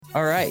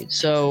All right,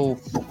 so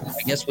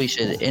I guess we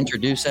should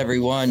introduce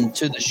everyone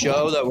to the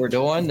show that we're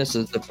doing. This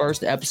is the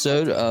first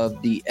episode of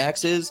the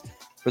X's.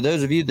 For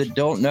those of you that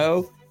don't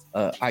know,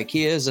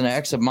 IKEA is an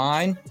ex of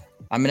mine.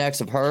 I'm an ex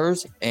of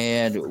hers,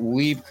 and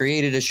we've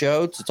created a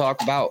show to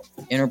talk about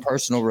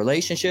interpersonal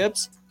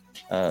relationships.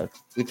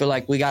 We feel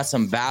like we got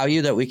some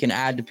value that we can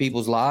add to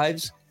people's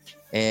lives,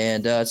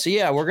 and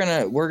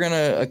we're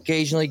gonna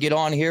occasionally get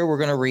on here. We're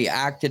gonna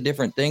react to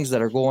different things that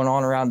are going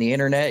on around the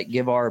internet,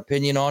 give our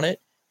opinion on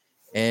it,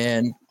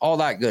 and all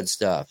that good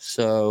stuff.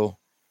 So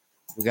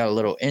we got a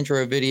little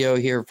intro video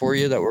here for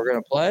you that we're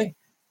going to play,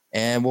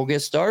 and we'll get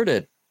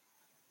started.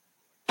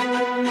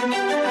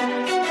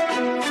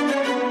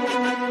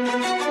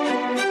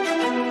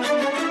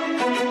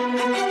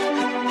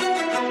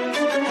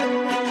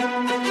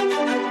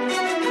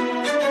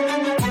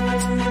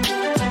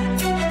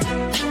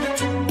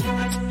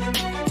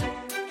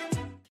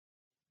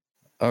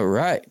 All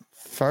right,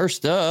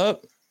 first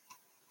up.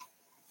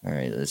 All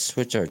right, let's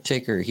switch our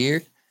ticker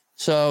here.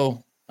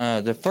 So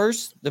the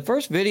first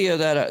video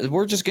that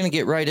we're just going to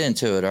get right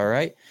into it. All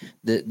right.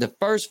 The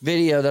first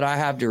video that I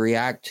have to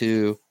react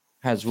to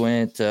has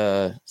went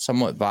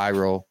somewhat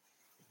viral.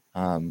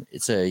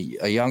 It's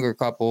a younger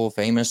couple,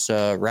 famous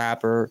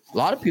rapper. A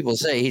lot of people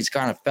say he's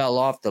kind of fell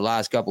off the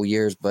last couple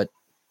years, but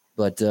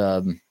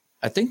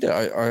I think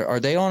that are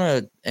they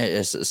on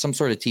some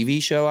sort of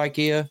TV show,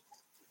 IKEA?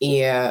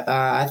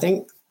 Yeah,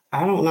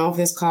 I don't know if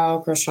it's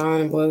called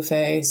Chrisean and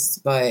Blueface,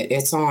 but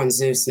it's on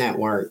Zeus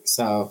Network.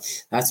 So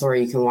that's where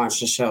you can watch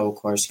the show. Of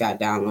course, you got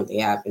to download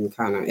the app and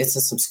it's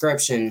a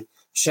subscription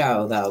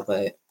show, though.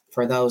 But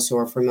for those who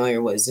are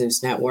familiar with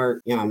Zeus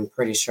Network, I'm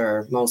pretty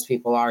sure most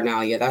people are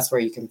now. Yeah, that's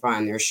where you can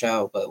find their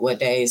show. But what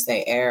days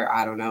they air,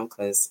 I don't know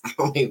because I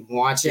don't even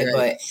watch it.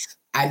 But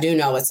I do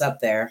know it's up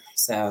there.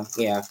 So,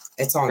 yeah,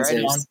 it's on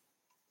Zeus.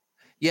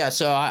 Yeah,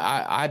 so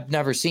I've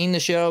never seen the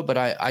show, but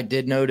I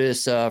did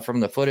notice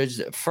from the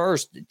footage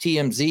first,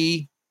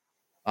 TMZ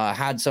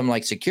had some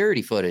like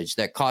security footage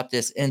that caught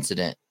this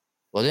incident.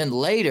 Well, then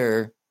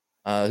later,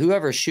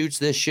 whoever shoots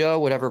this show,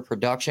 whatever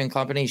production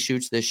company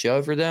shoots this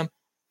show for them,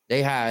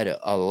 they had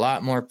a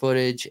lot more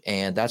footage,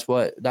 and that's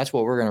what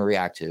we're going to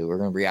react to. We're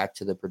going to react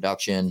to the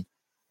production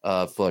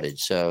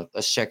footage. So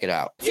let's check it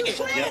out.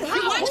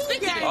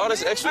 Oh,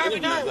 that's extra. I'm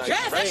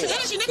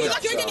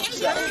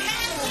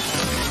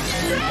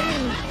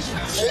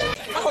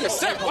on the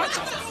set. What's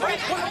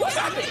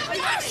happening?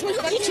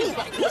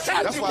 What's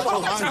happening?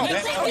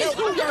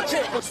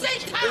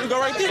 There we go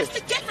right there.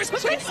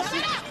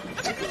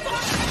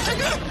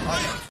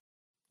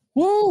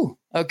 Woo!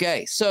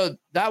 Okay, so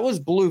that was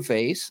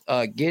Blueface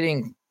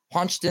getting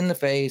punched in the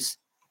face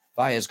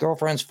by his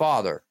girlfriend's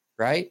father,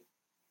 right?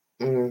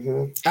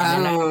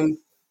 Mm-hmm.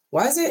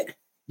 Was it?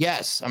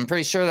 Yes, I'm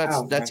pretty sure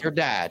that's her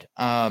dad.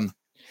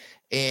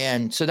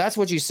 And so that's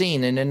what you've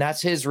seen, and then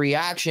that's his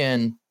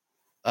reaction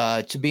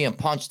to being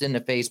punched in the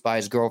face by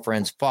his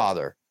girlfriend's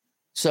father.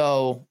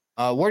 So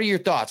what are your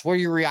thoughts? What are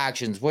your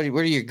reactions? What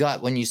are your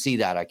gut when you see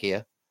that,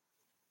 IKEA?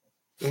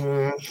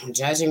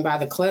 Judging by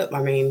the clip,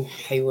 I mean,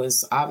 he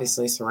was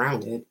obviously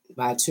surrounded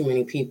by too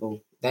many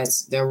people.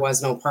 There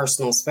was no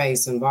personal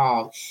space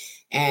involved.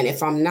 And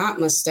if I'm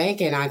not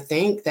mistaken, I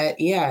think that,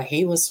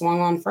 he was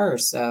swung on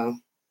first. So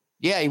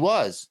yeah, he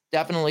was.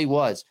 Definitely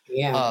was.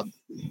 Yeah.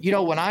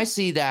 When I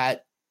see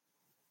that,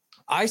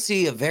 I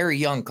see a very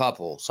young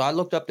couple. So I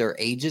looked up their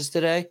ages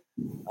today.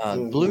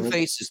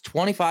 Blueface is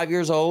 25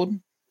 years old.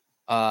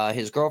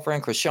 His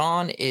girlfriend,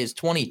 Chrisean, is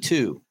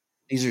 22.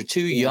 These are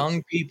two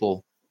young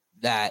people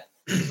that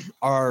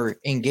are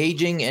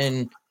engaging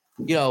in,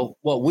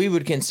 what we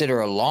would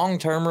consider a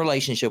long-term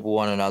relationship with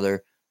one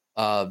another.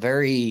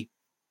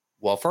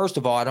 First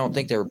of all, I don't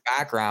think their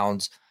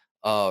backgrounds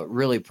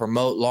really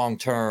promote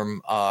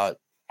long-term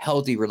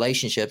healthy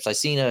relationships. I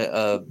seen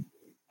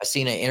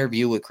an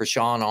interview with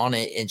Chrisean on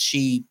it, and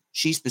she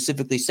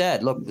specifically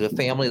said, look, the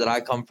family that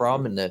I come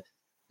from and the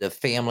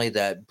family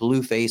that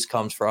Blueface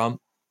comes from,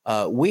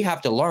 we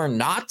have to learn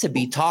not to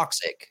be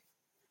toxic,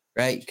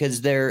 right?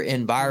 Because their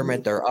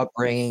environment, their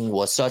upbringing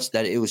was such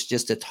that it was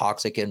just a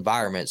toxic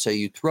environment. So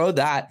you throw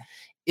that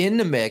in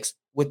the mix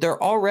with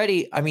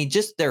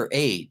just their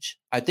age.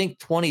 I think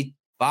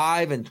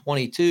 25 and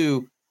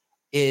 22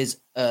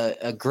 is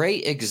a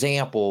great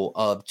example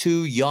of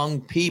two young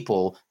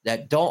people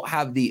that don't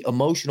have the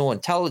emotional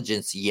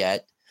intelligence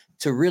yet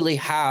to really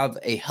have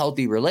a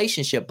healthy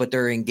relationship, but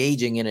they're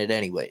engaging in it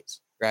anyways,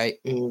 right?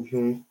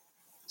 Mm-hmm.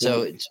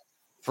 So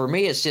for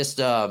me, it's just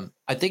I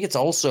think it's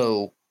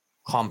also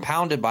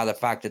compounded by the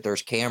fact that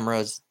there's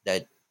cameras,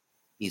 that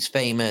he's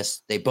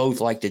famous. They both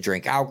like to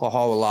drink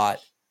alcohol a lot.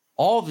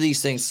 All of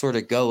these things sort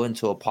of go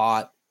into a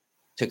pot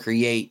to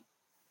create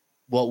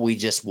what we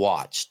just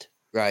watched.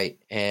 Right.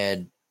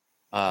 And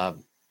I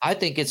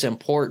think it's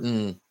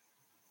important.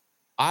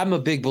 I'm a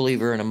big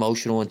believer in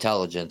emotional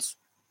intelligence.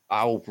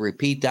 I'll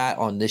repeat that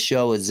on this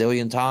show a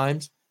zillion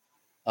times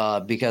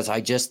because I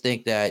just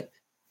think that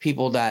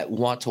people that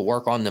want to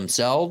work on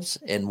themselves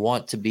and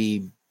want to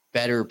be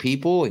better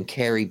people and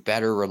carry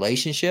better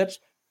relationships,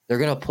 they're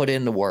going to put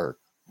in the work.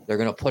 They're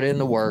going to put in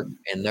the work,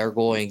 and they're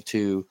going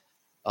to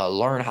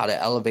learn how to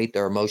elevate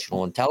their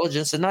emotional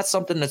intelligence. And that's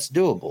something that's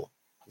doable.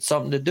 It's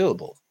something that's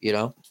doable, you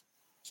know,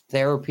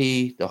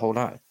 therapy, the whole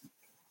nine.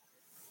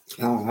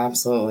 Oh,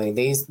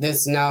 absolutely.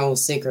 There's no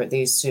secret.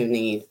 These two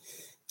need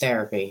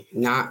therapy,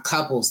 not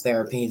couples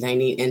therapy. They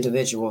need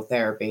individual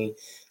therapy.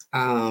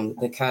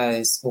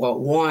 Because, well,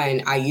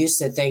 one, I used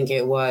to think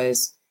it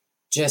was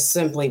just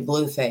simply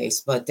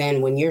Blueface, but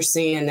then when you're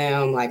seeing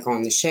them like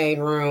on the Shade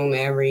Room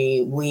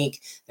every week,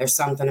 there's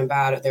something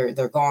about it.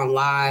 They're going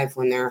live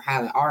when they're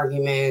having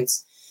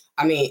arguments.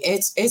 I mean,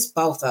 it's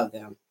both of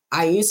them.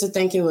 I used to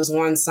think it was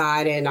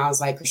one-sided, and I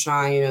was like,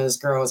 Chrisean, you know, this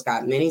girl's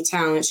got many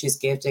talents. She's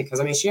gifted. Because,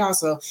 I mean, she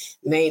also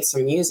made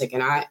some music,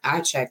 and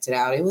I checked it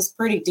out. It was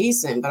pretty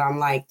decent, but I'm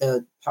like,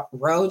 the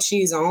road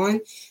she's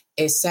on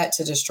is set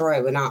to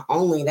destroy. But not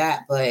only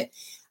that, but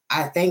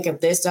I think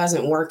if this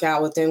doesn't work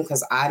out with them,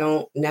 because I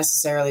don't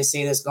necessarily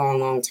see this going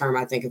long-term,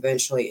 I think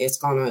eventually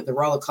the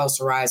roller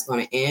coaster ride is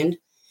going to end.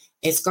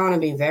 It's going to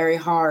be very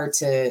hard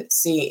to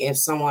see if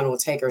someone will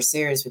take her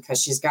serious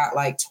because she's got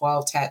like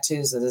 12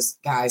 tattoos of this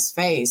guy's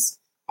face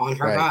on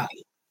her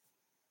body.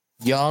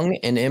 Young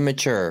and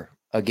immature.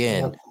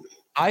 Again, yep.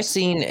 I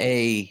seen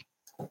a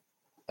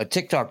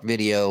TikTok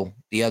video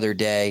the other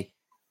day,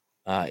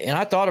 and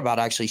I thought about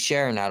actually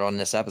sharing that on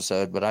this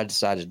episode, but I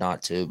decided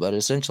not to. But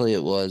essentially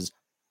it was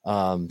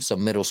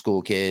some middle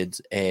school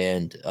kids,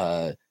 and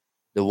the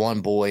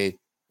one boy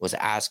was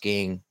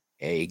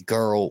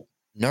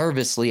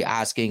nervously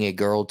asking a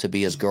girl to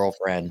be his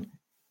girlfriend,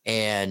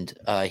 and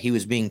he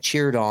was being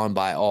cheered on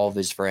by all of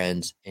his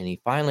friends, and he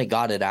finally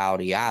got it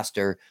out. He asked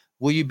her,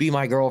 will you be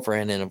my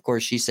girlfriend? And of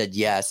course she said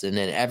yes, and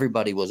then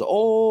everybody was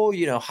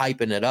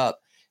hyping it up.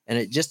 And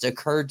it just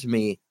occurred to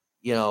me,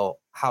 you know,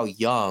 how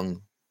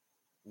young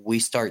we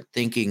start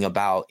thinking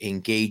about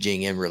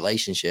engaging in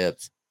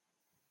relationships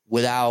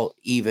without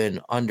even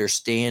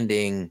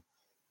understanding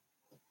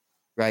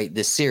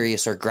the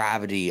serious or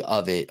gravity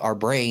of it. Our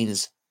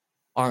brains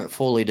aren't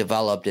fully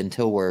developed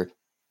until we're,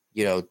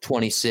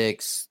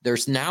 26.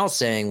 There's now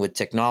saying with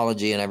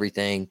technology and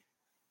everything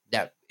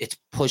that it's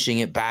pushing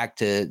it back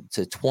to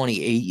 28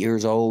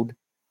 years old,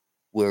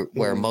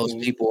 where most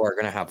people are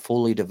going to have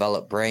fully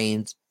developed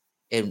brains.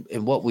 And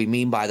what we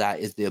mean by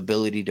that is the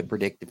ability to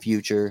predict the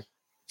future,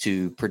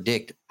 to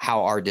predict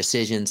how our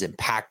decisions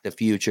impact the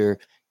future.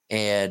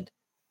 And,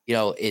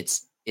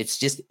 it's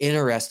just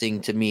interesting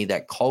to me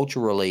that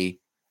culturally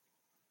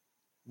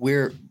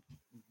we're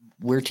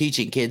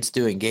teaching kids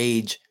to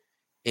engage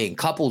in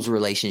couples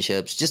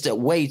relationships just at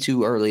way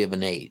too early of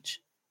an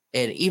age.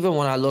 And even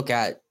when I look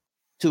at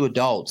two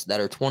adults that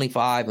are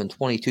 25 and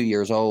 22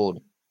 years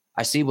old,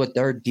 I see what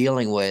they're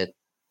dealing with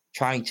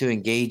trying to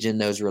engage in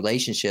those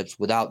relationships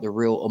without the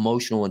real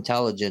emotional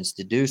intelligence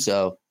to do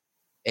so.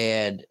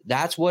 And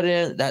that's what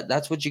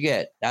you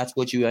get. That's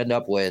what you end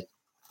up with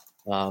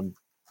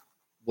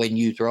when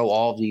you throw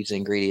all of these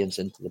ingredients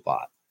into the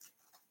pot.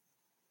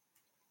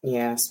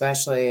 Yeah,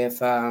 especially if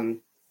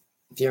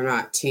you're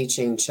not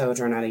teaching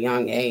children at a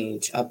young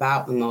age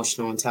about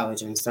emotional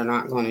intelligence. They're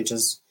not going to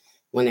just,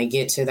 when they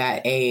get to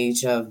that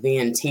age of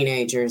being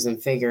teenagers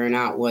and figuring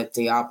out what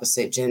the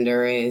opposite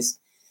gender is,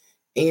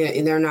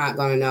 they're not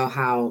going to know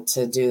how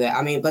to do that.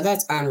 I mean, but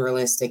that's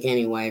unrealistic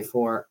anyway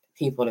for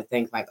people to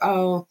think like,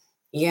 oh,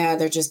 yeah,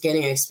 they're just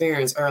getting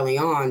experience early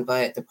on.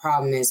 But the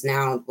problem is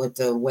now with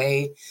the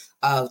way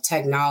of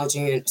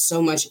technology and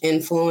so much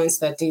influence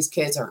that these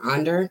kids are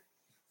under,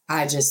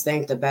 I just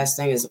think the best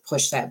thing is to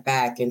push that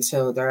back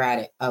until they're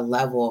at a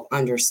level of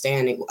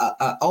understanding,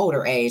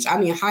 older age. I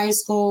mean, high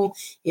school,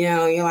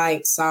 you're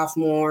like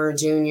sophomore,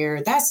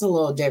 junior, that's a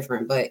little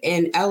different. But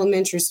in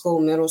elementary school,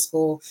 middle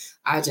school,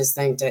 I just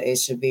think that it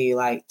should be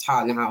like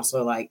taught in the house.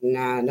 So like,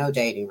 nah, no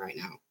dating right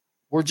now.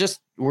 We're just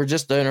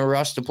in a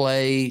rush to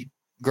play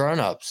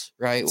grown-ups,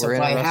 right? We're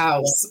in a rush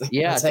house.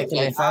 Yeah, taking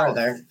it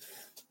further.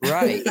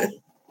 Right.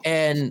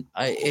 And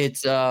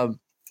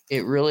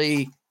it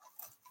really...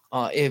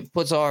 it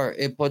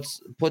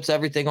puts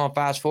everything on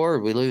fast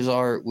forward. We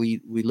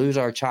lose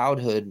our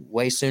childhood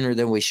way sooner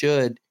than we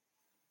should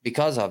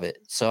because of it.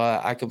 So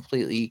I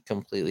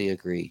completely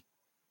agree.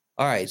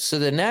 All right. So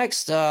the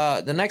next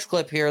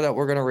clip here that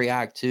we're going to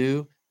react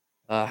to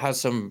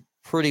has some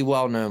pretty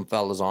well-known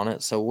fellas on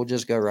it. So we'll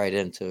just go right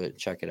into it.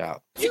 Check it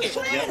out.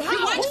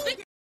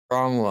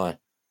 Wrong one.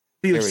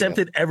 You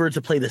accepted ever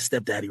to play the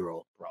stepdaddy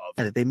role, bro.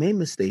 And they made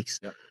mistakes.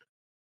 Yep.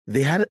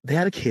 They had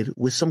a kid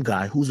with some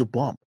guy who's a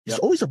bum. He's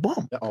always a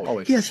bum. Yep,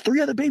 always. He has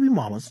 3 other baby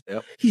mamas.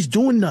 Yep. He's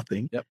doing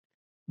nothing. Yep.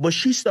 But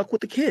she's stuck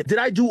with the kid. Did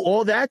I do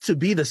all that to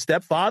be the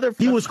stepfather?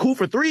 He was cool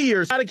for 3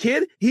 years. Got a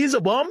kid. He's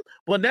a bum.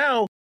 But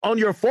now on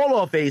your fall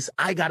off face,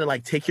 I got to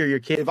take care of your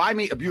kid. If I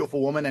meet a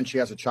beautiful woman and she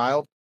has a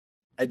child,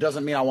 it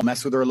doesn't mean I won't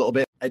mess with her a little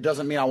bit. But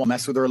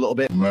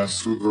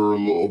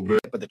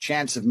the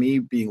chance of me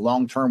being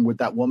long-term with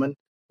that woman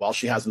while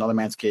she has another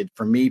man's kid,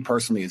 for me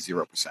personally, is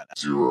 0%.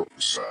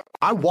 0%.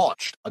 I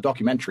watched a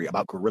documentary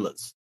about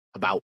gorillas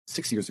about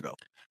 6 years ago.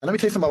 And let me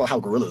tell you something about how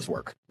gorillas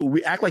work.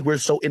 We act like we're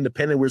so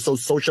independent, we're so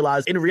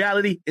socialized. In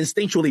reality,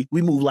 instinctually,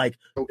 we move like...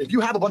 If you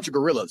have a bunch of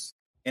gorillas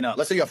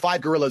let's say you have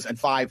 5 gorillas and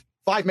five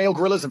male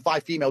gorillas and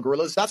 5 female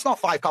gorillas. That's not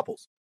 5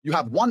 couples. You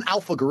have one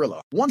alpha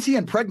gorilla. Once he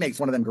impregnates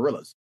one of them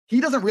gorillas,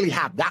 he doesn't really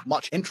have that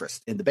much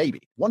interest in the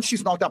baby. Once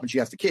she's knocked up and she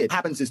has the kid, what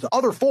happens is the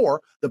other 4,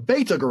 the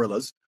beta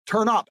gorillas,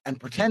 turn up and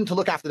pretend to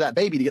look after that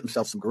baby to get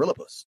themselves some gorilla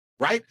puss,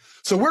 right?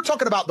 So we're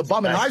talking about the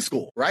bum in high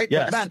school, right?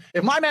 Yes. Man,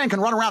 if my man can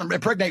run around and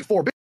impregnate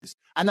 4 bitches,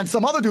 and then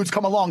some other dudes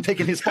come along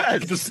taking his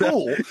fucking to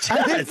school,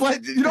 and he's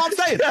like, you know what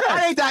I'm saying?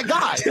 I ain't that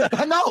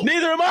guy. No.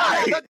 Neither am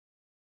I.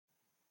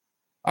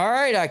 All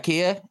right,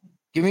 IKEA,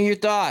 give me your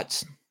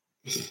thoughts.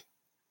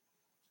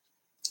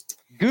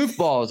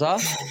 Goofballs, huh?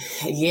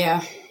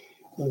 Yeah.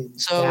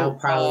 So that'll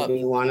probably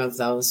be one of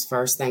those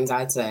first things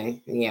I'd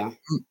say. Yeah.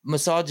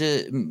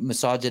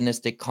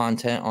 Misogynistic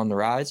content on the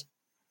rise.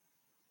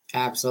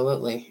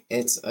 Absolutely.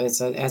 It's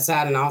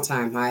at an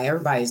all-time high.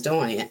 Everybody's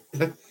doing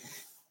it.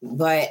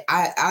 But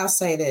I'll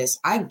say this.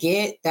 I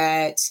get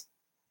that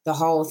the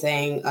whole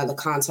thing, the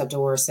concept that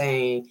we're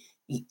saying,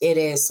 it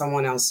is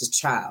someone else's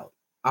child.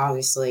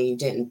 Obviously, you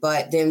didn't.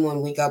 But then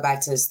when we go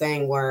back to this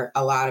thing where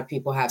a lot of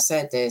people have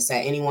said this, that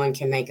anyone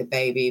can make a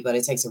baby, but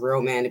it takes a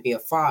real man to be a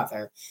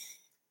father.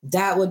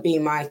 That would be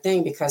my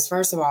thing. Because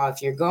first of all,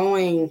 if you're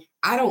going,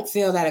 I don't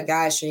feel that a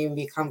guy should even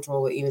be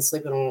comfortable with even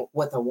sleeping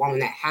with a woman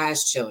that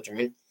has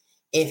children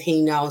if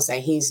he knows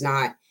that he's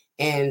not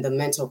in the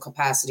mental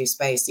capacity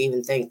space to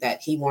even think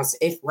that he wants,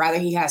 if rather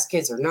he has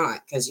kids or not,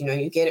 because, you know,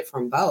 you get it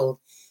from both.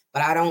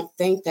 But I don't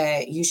think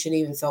that you should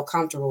even feel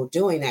comfortable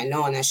doing that,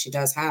 knowing that she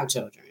does have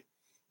children.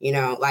 You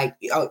know, like,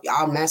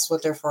 I'll mess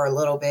with her for a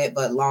little bit,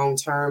 but long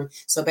term.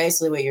 So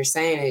basically what you're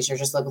saying is you're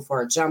just looking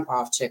for a jump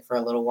off chick for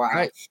a little while.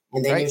 Right.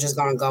 And then you're just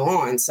going to go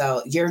on.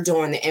 So you're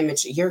doing the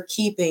image. You're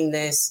keeping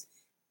this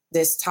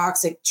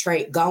toxic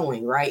trait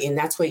going. Right. And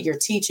that's what you're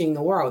teaching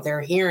the world. They're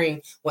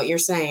hearing what you're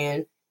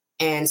saying.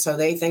 And so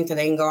they think that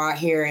they can go out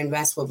here and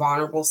mess with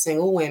vulnerable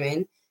single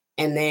women.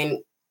 And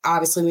then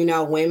obviously we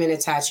know women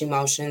attach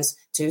emotions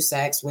to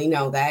sex. We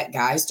know that.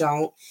 Guys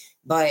don't.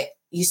 But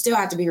you still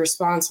have to be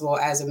responsible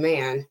as a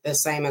man, the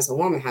same as a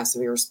woman has to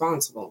be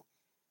responsible.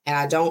 And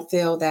I don't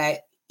feel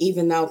that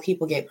even though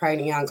people get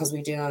pregnant young, because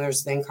we do know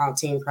there's a thing called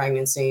teen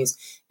pregnancies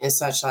and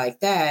such like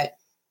that,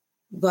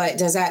 but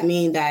does that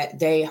mean that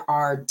they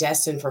are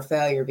destined for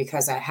failure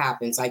because that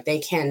happens? Like, they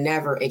can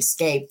never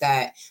escape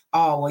that,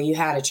 oh, well, you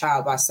had a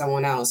child by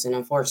someone else and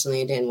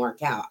unfortunately it didn't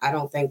work out. I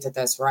don't think that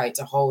that's right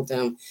to hold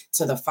them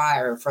to the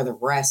fire for the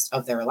rest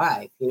of their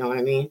life. You know what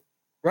I mean?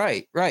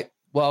 Right.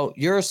 Well,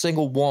 you're a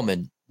single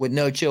woman with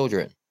no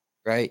children,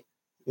 right?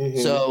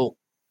 Mm-hmm. So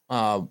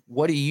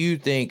what do you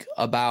think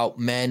about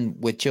men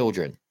with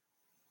children?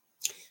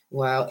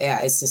 Well,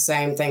 yeah, it's the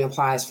same thing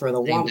applies for the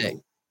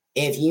woman.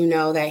 If you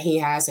know that he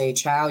has a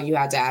child, you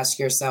have to ask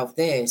yourself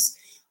this: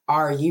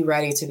 are you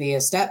ready to be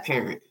a step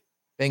parent?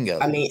 Bingo.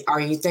 I mean, are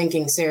you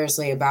thinking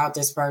seriously about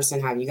this person?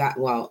 You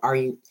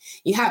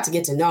have to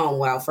get to know them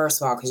well,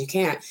 first of all, because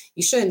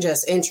you shouldn't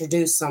just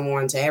introduce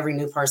someone to every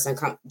new person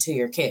come to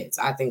your kids.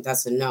 I think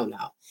that's a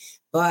no-no.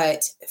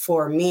 But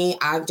for me,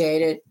 I've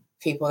dated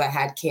people that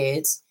had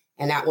kids,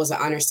 and that was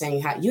an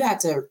understanding you had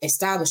to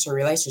establish a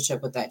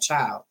relationship with that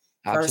child.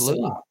 Absolutely. First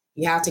of all,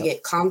 you have to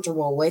get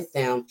comfortable with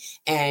them,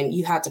 and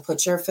you have to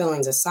put your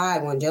feelings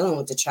aside when dealing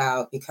with the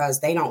child because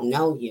they don't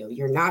know you.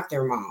 You're not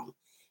their mom,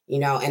 you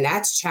know, and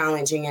that's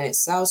challenging in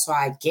itself. So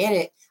I get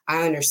it.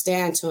 I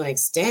understand to an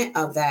extent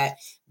of that,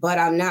 but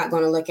I'm not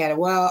going to look at it.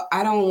 Well,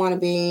 I don't want to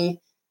be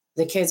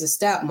the kid's a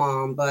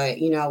stepmom, but,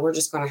 you know, we're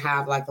just going to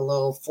have like a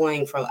little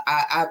fling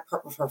I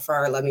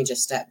prefer, let me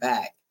just step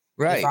back.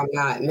 Right. If I'm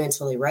not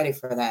mentally ready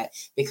for that,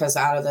 because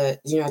out of the,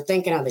 you know,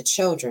 thinking of the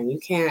children, you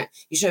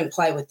shouldn't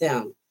play with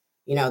them.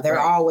 You know, they're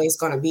always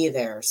going to be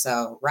there.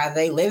 So rather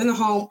they live in the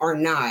home or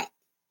not.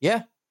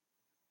 Yeah.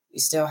 You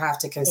still have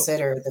to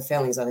consider the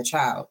feelings of the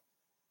child.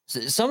 So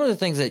some of the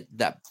things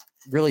that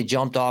really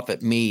jumped off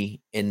at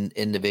me in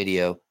the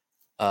video,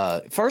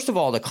 first of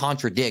all, the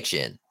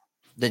contradiction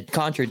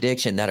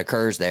that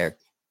occurs there.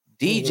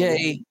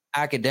 DJ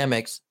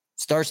Akademiks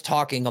starts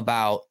talking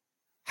about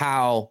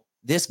how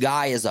this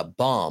guy is a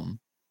bum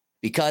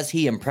because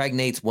he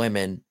impregnates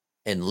women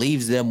and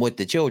leaves them with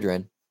the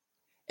children.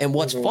 And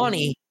what's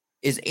funny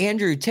is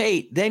Andrew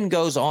Tate then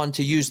goes on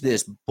to use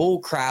this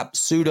bullcrap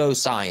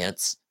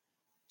pseudoscience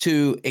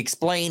to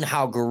explain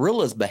how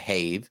gorillas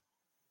behave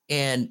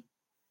and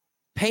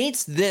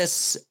paints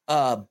this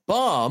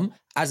bum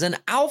as an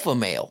alpha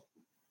male,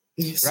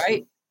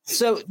 right?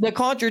 So the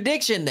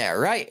contradiction there,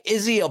 right?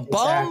 Is he a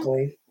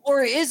bum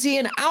or is he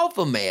an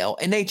alpha male?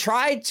 And they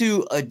tried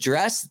to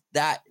address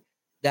that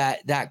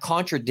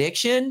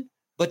contradiction,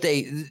 but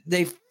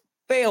they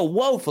fail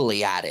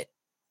woefully at it,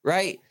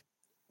 right?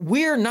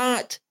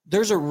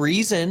 There's a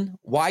reason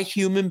why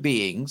human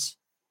beings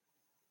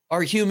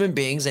are human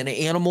beings and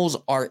animals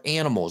are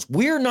animals.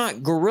 We're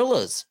not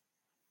gorillas.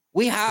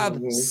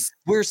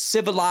 We're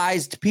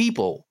civilized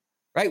people,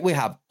 right? We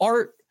have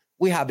art,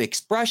 we have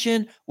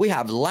expression, we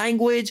have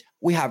language,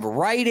 we have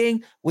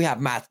writing, we have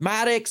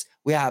mathematics,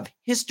 we have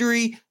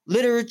history,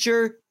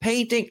 literature,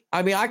 painting.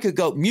 I mean, I could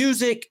go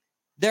music.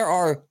 There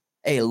are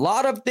a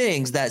lot of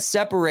things that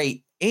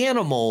separate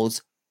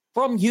animals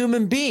from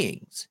human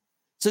beings.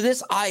 So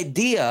this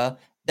idea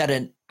that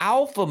an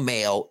alpha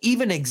male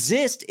even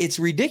exists, it's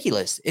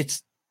ridiculous.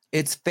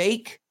 It's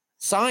fake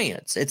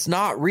science. It's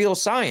not real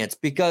science,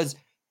 because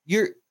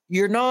you're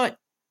not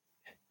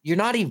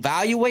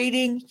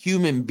evaluating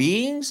human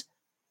beings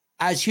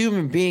as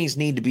human beings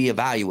need to be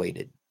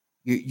evaluated.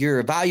 You're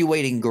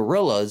evaluating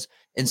gorillas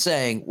and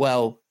saying,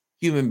 well,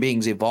 human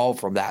beings evolved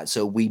from that,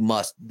 so we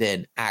must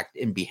then act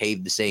and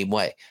behave the same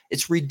way.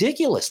 It's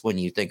ridiculous when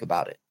you think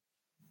about it.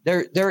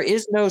 There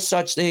is no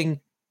such thing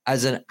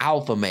as an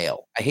alpha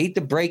male. I hate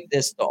to break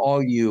this to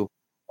all you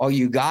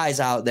guys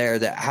out there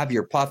that have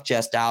your puff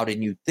chest out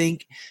and you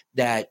think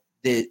that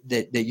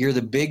you're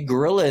the big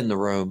gorilla in the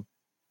room.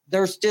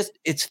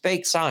 It's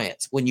fake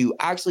science. When you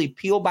actually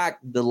peel back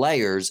the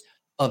layers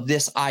of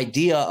this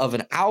idea of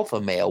an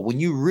alpha male, when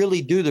you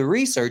really do the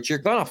research, you're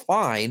going to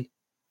find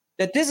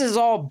that this is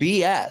all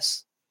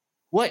BS.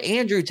 What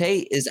Andrew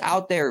Tate is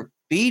out there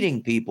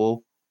feeding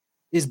people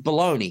is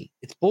baloney.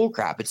 It's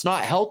bullcrap. It's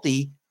not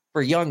healthy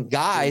for young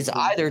guys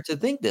either to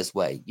think this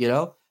way, you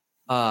know?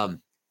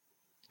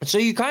 So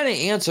you kind of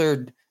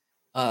answered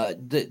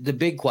the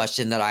big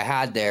question that I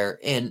had there,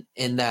 in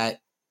that,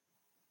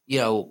 you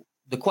know,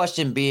 the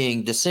question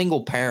being, do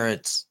single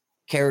parents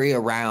carry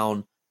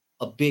around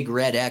a big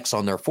red X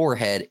on their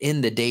forehead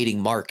in the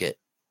dating market?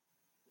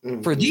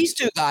 For these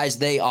two guys,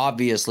 they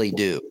obviously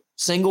do.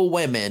 Single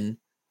women,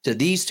 to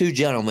these two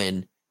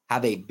gentlemen,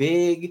 have a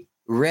big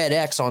red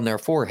X on their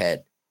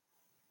forehead.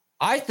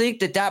 I think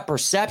that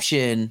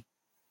perception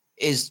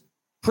is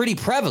pretty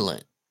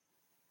prevalent.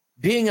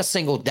 Being a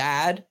single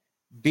dad,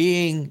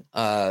 being,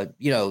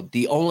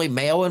 the only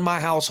male in my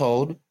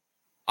household,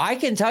 I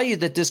can tell you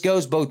that this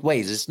goes both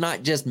ways. It's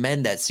not just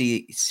men that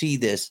see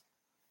this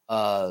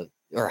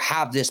or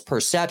have this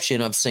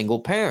perception of single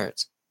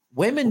parents.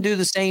 Women do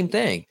the same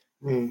thing.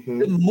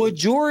 The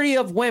majority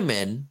of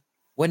women,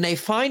 when they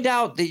find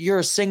out that you're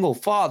a single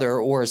father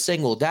or a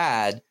single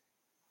dad,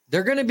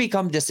 they're going to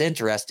become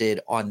disinterested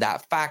on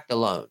that fact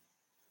alone.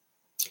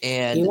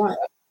 And go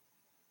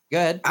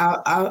ahead.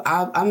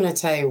 I'm going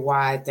to tell you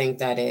why I think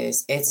that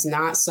is. It's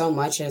not so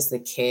much as the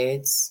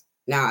kids.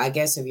 Now, I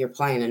guess if you're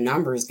playing a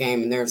numbers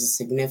game and there's a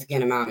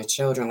significant amount of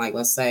children, like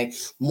let's say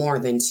more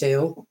than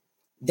two,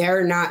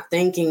 they're not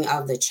thinking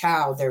of the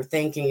child. They're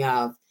thinking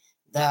of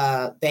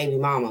the baby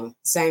mama.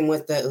 Same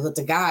with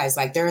the guys.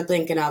 Like they're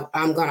thinking of,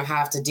 I'm going to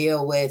have to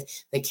deal with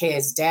the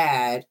kid's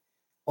dad,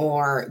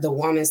 or the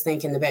woman's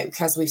thinking the baby,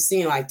 because we've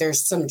seen like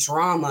there's some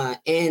drama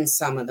in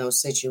some of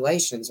those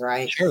situations,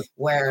 right? Sure.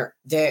 Where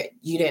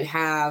you didn't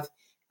have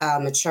a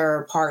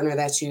mature partner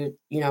that you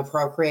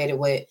procreated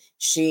with.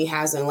 She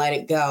hasn't let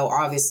it go.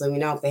 Obviously, we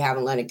know if they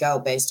haven't let it go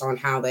based on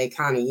how they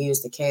kind of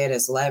use the kid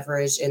as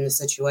leverage in the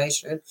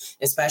situation,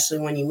 especially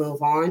when you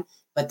move on.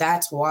 But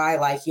that's why,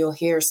 like, you'll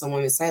hear some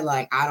women say,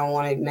 like, I don't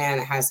want a man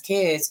that has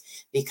kids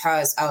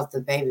because of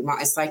the baby mom.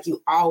 It's like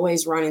you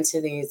always run into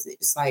these.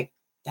 It's like,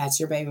 that's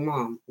your baby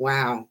mom.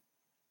 Wow.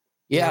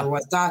 Yeah. Never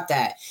would have thought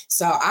that.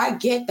 So I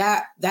get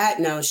that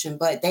notion,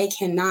 but they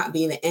cannot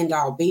be the end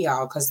all be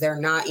all because they're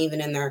not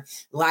even in their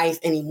life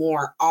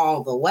anymore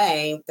all the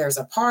way. There's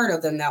a part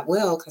of them that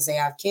will because they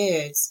have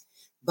kids,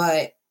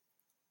 but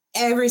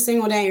every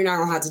single day you're not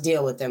going to have to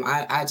deal with them.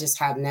 I just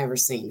have never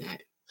seen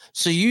that.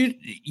 So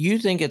you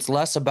think it's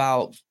less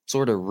about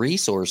sort of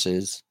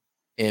resources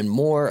and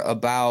more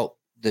about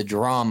the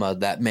drama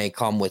that may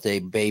come with a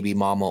baby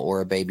mama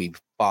or a baby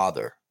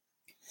father?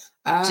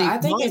 I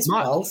think it's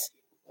both.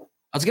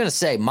 I was going to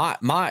say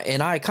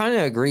and I kind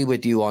of agree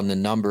with you on the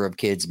number of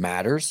kids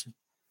matters.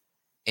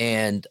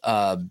 And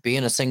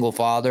being a single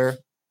father,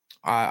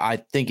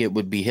 I think it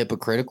would be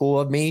hypocritical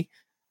of me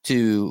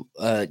to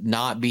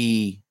not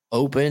be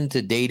open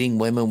to dating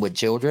women with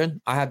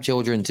children. I have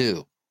children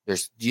too.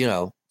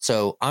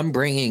 So I'm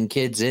bringing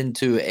kids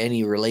into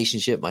any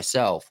relationship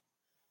myself.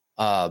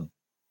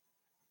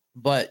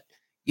 But,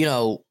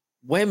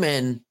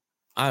 women,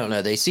 I don't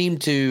know, they seem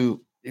to,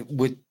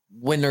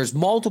 when there's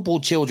multiple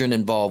children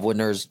involved, when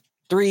there's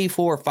 3,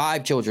 4,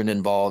 5 children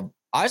involved,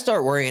 I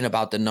start worrying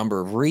about the number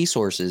of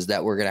resources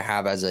that we're going to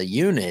have as a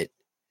unit.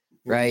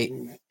 Right.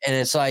 And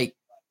it's like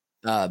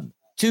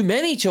too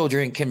many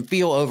children can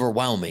feel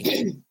overwhelming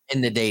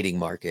in the dating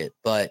market,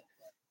 but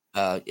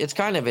it's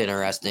kind of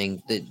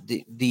interesting.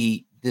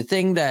 The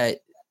thing that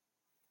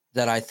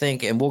I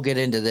think, and we'll get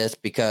into this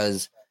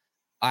because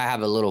I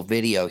have a little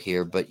video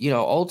here, but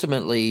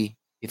ultimately,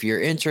 if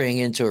you're entering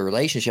into a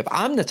relationship,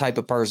 I'm the type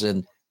of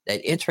person that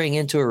entering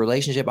into a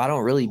relationship, I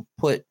don't really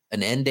put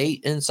an end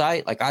date in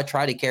sight. Like I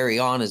try to carry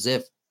on as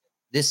if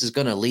this is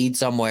going to lead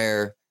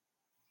somewhere,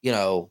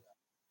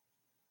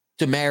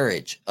 to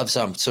marriage of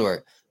some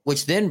sort,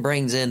 which then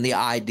brings in the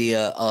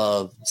idea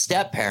of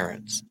step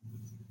parents.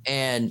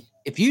 And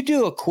if you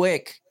do a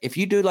quick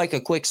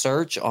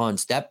search on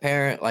step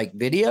parent like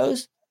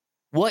videos,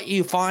 what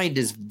you find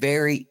is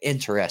very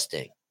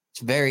interesting.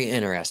 It's very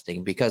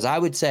interesting because I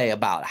would say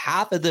about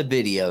half of the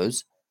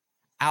videos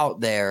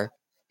out there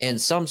in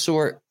some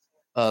sort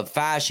of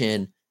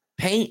fashion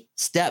paint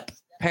step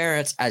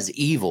parents as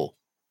evil,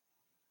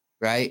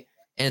 right?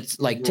 And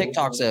it's like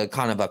TikTok's a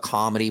kind of a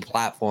comedy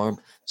platform.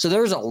 So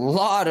there's a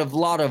lot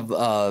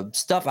of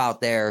stuff out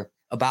there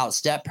about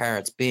step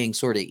parents being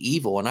sort of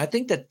evil. And I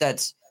think that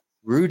that's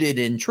rooted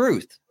in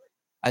truth.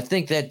 I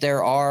think that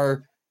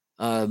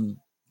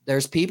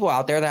there's people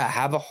out there that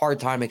have a hard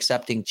time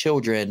accepting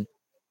children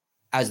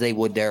as they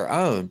would their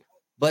own.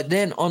 But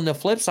then on the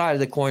flip side of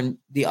the coin,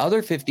 the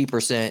other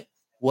 50%,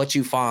 what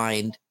you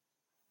find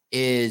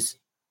is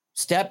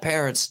step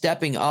parents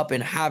stepping up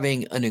and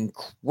having an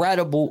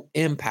incredible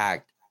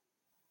impact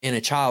in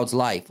a child's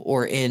life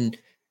or in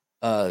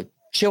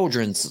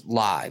children's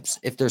lives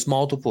if there's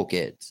multiple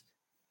kids.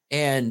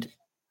 And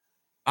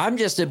I'm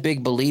just a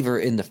big believer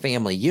in the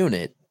family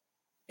unit.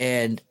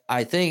 And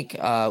I think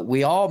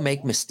we all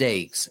make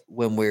mistakes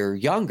when we're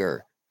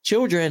younger.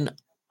 Children,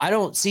 I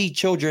don't see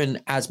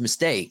children as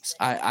mistakes.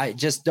 I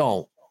just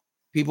don't.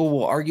 People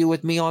will argue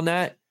with me on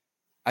that.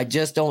 I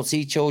just don't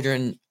see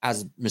children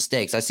as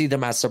mistakes. I see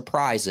them as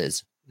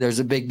surprises. There's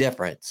a big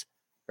difference,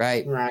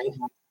 right? Right.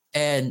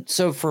 And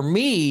so for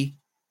me,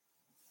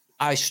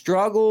 I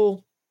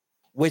struggle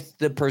with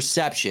the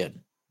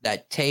perception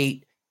that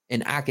Tate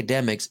and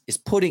Akademiks is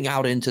putting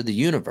out into the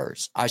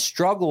universe. I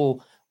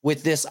struggle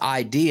with this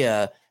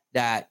idea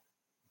that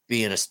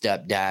being a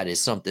stepdad is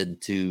something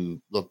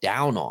to look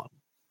down on,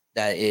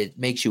 that it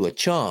makes you a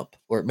chump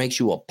or it makes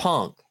you a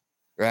punk,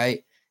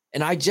 right?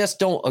 And I just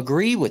don't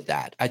agree with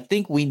that. I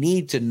think we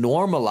need to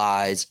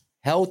normalize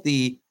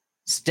healthy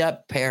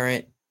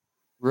step-parent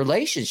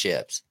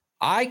relationships.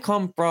 I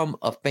come from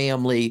a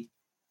family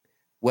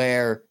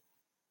where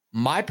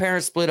my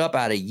parents split up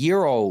at a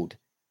year old.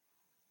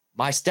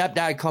 My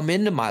stepdad come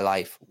into my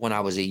life when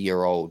I was a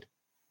year old.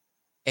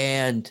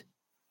 And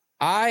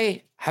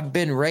I have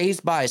been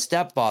raised by a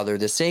stepfather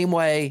the same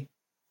way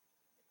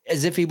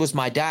as if he was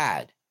my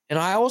dad. And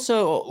I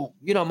also,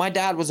 my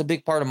dad was a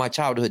big part of my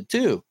childhood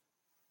too.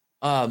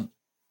 And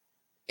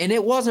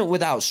it wasn't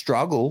without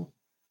struggle.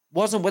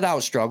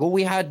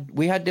 We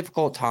had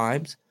difficult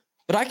times.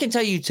 But I can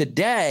tell you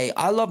today,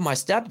 I love my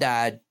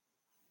stepdad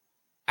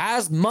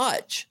as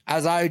much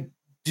as I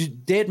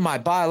did my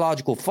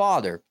biological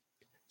father.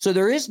 So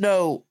there is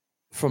no,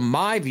 from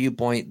my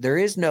viewpoint, there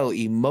is no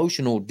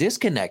emotional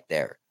disconnect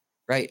there,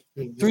 right?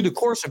 Mm-hmm. Through the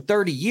course of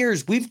 30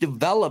 years, we've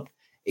developed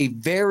a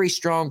very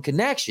strong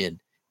connection.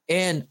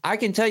 And I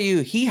can tell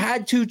you, he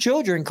had 2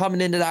 children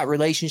coming into that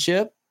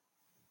relationship.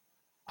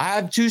 I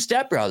have 2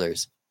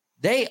 stepbrothers.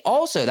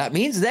 That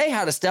means they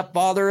had a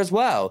stepfather as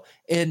well.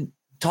 And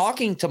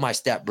talking to my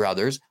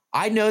stepbrothers,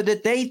 I know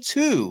that they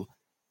too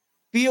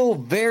feel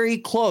very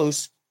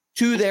close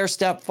to their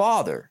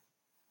stepfather,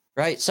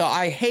 right? So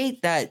I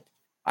hate that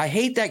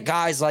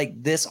guys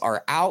like this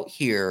are out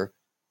here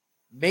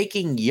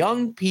making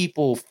young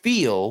people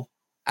feel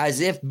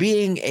as if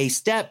being a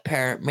step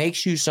parent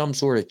makes you some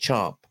sort of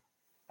chump.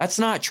 That's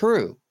not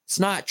true. It's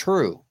not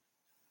true.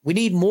 We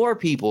need more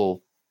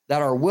people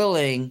that are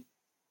willing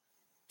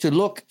to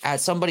look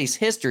at somebody's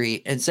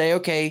history and say,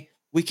 okay,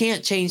 we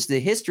can't change the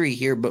history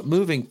here, but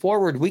moving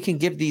forward, we can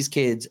give these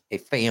kids a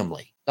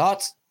family.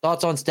 Thoughts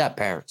on step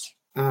parents?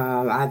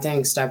 I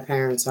think step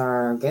parents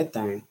are a good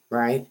thing,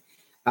 right?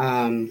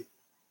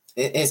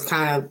 It's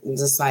kind of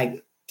just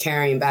like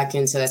carrying back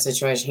into that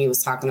situation. He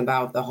was talking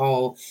about the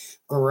whole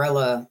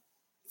gorilla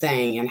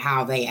thing and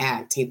how they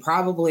act. He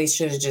probably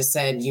should have just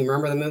said, you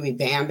remember the movie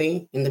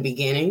Bambi in the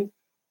beginning?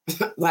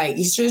 Like,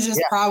 you should have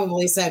just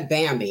probably said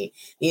Bambi,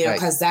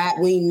 because that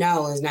we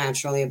know is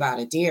naturally about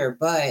a deer.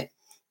 But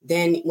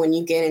then when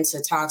you get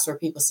into talks where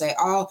people say,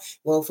 oh,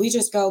 well, if we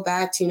just go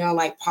back to,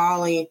 like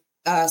poly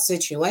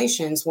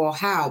situations, well,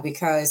 how?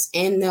 Because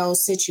in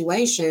those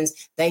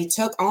situations, they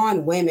took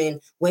on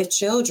women with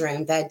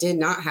children that did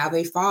not have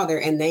a father,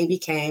 and they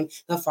became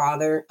the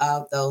father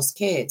of those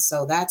kids.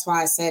 So that's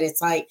why I said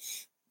it's like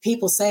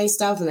people say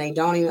stuff and they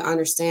don't even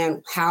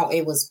understand how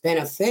it was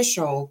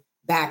beneficial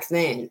back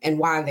then and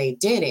why they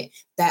did it.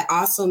 That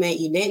also meant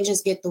you didn't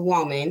just get the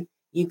woman,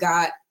 you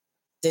got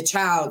the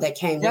child that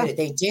came with it.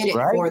 They did it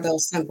for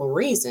those simple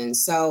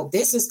reasons. So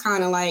this is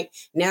kind of like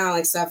now,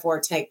 except for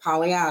take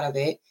poly out of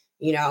it,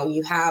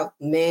 you have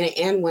men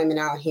and women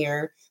out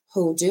here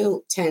who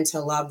do tend to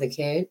love the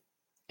kid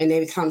and they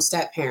become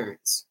step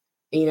parents,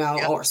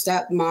 or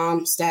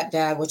stepmom,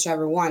 stepdad,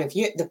 whichever one. If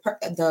you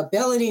the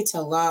ability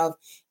to love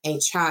a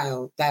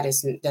child that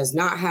does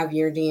not have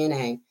your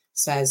DNA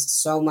says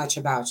so much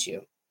about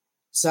you.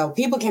 So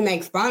people can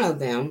make fun of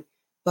them,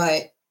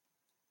 but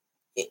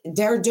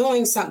they're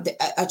doing something.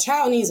 A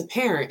child needs a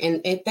parent, and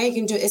if they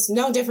can do, it's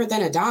no different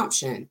than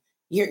adoption.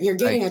 You're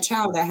getting a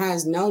child that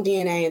has no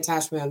DNA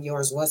attachment of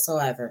yours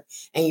whatsoever,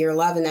 and you're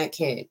loving that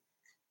kid.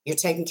 You're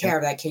taking care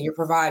of that kid. You're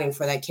providing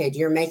for that kid.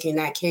 You're making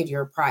that kid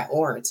your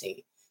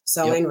priority.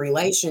 So in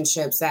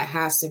relationships, that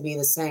has to be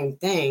the same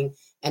thing.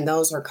 And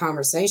those are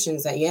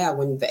conversations that,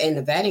 when in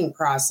the vetting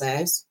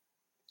process,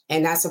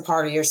 and that's a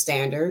part of your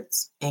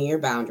standards and your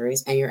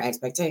boundaries and your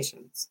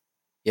expectations.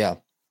 Yeah.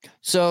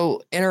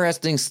 So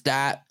interesting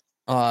stat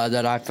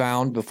that I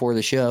found before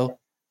the show,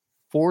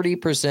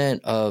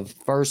 40% of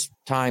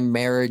first-time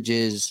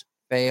marriages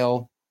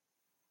fail.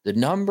 The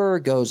number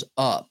goes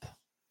up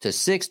to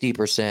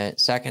 60%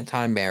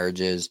 second-time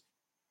marriages,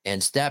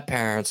 and step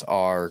parents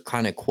are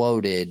kind of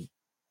quoted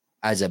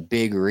as a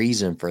big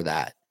reason for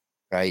that,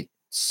 right?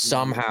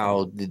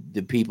 Somehow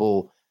the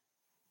people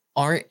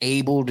aren't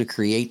able to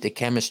create the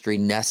chemistry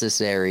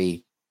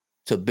necessary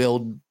to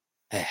build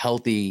a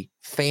healthy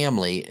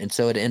family, and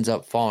so it ends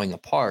up falling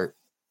apart.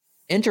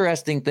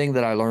 Interesting thing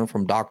that I learned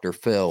from Dr.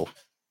 Phil,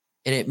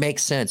 and it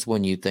makes sense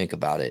when you think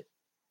about it.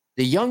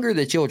 The younger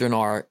the children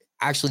are,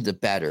 actually the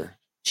better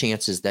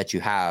chances that you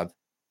have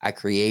at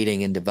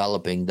creating and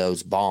developing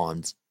those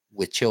bonds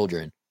with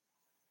children.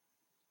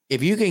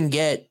 If you can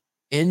get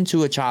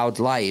into a child's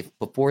life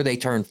before they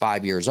turn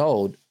 5 years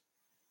old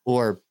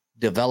or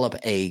develop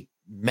a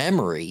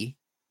memory,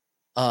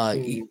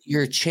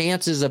 your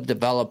chances of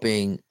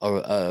developing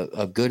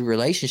a good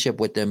relationship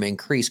with them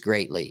increase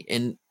greatly.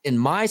 And in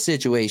my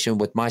situation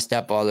with my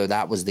stepfather,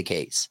 that was the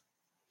case.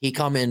 He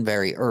come in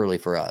very early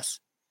for us.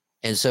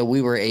 And so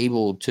we were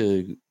able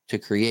to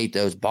create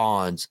those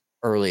bonds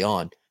early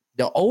on.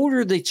 The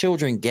older the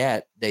children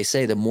get, they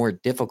say the more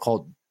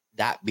difficult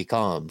that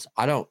becomes.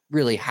 I don't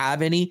really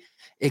have any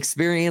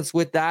experience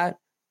with that.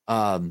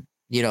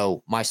 You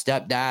know, my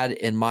stepdad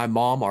and my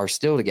mom are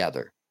still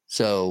together.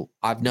 So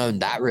I've known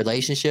that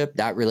relationship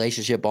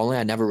only.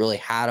 I never really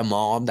had a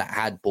mom that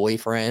had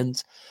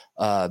boyfriends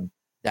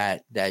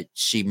that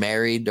she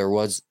married. There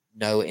was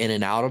no in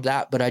and out of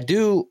that. But I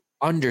do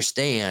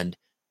understand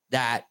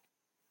that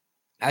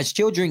as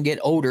children get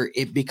older,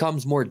 it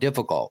becomes more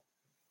difficult.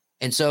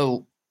 And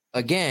so,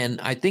 again,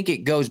 I think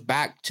it goes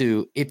back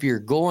to, if you're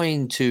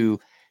going to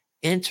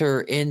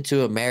enter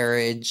into a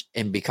marriage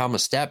and become a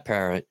step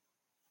parent,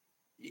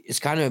 it's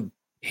kind of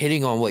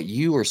hitting on what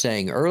you were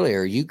saying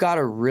earlier. You got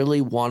to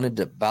really want to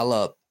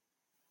develop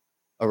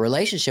a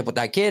relationship with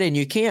that kid, and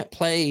you can't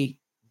play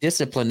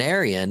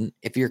disciplinarian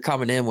if you're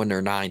coming in when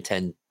they're 9,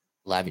 10,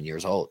 11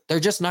 years old. They're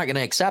just not going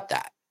to accept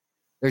that.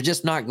 They're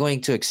just not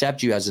going to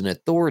accept you as an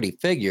authority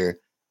figure.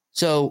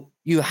 So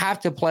you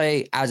have to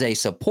play as a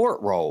support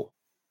role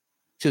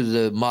to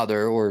the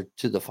mother or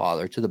to the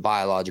father, to the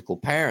biological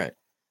parent.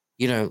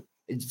 You know,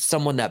 it's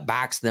someone that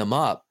backs them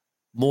up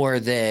more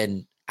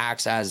than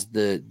acts as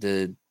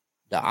the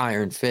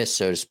iron fist,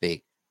 so to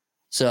speak.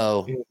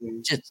 So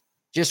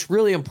just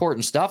really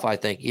important stuff, I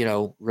think, you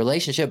know,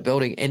 relationship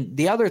building. And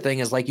the other thing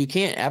is, like, you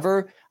can't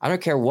ever, I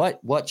don't care what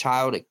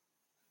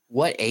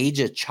age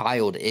a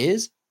child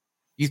is,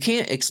 you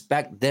can't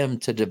expect them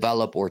to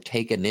develop or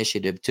take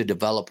initiative to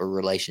develop a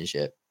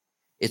relationship.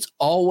 It's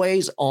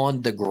always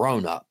on the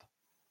grown-up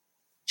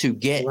to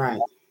get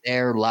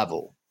their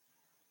level.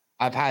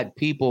 I've had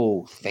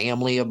people,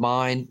 family of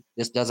mine,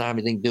 this doesn't have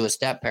anything to do with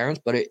step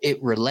parents, but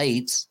it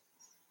relates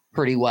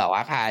pretty well.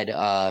 I've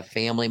had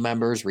family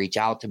members reach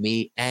out to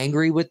me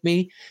angry with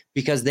me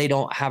because they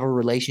don't have a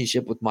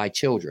relationship with my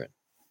children.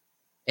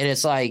 And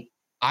it's like,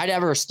 I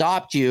never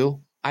stopped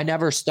you. I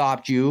never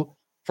stopped you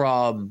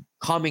from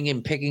coming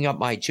and picking up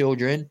my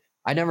children.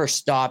 I never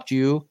stopped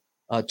you,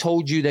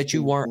 told you that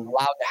you weren't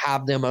allowed to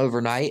have them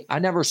overnight. I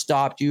never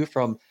stopped you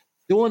from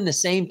doing the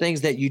same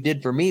things that you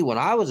did for me when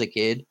I was a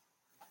kid.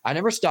 I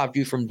never stopped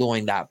you from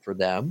doing that for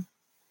them,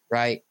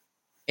 right?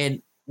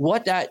 And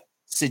what that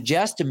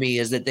suggests to me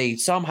is that they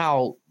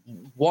somehow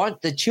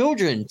want the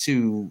children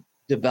to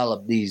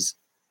develop these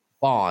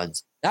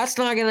bonds. That's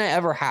not going to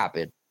ever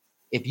happen.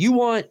 If you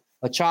want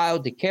a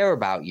child to care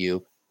about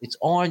you, it's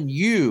on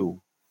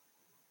you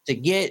to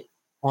get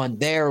on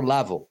their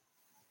level,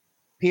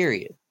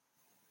 period.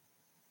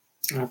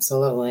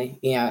 Absolutely.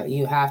 Yeah,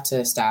 you have to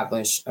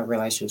establish a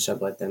relationship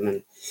with them,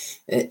 and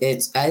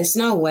it's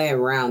no way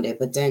around it.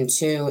 But then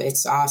too,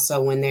 it's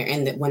also when they're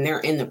in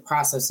the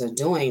process of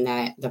doing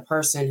that, the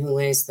person who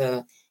is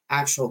the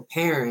actual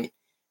parent,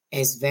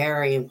 is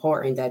very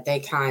important that they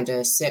kind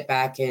of sit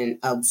back and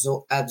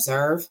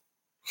observe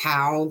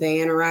how they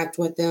interact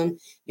with them,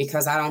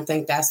 because I don't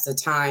think that's the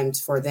time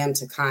for them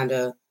to kind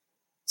of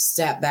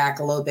step back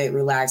a little bit,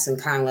 relax,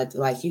 and kind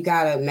of you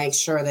got to make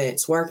sure that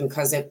it's working.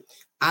 Because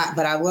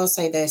but I will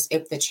say this,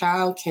 if the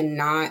child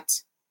cannot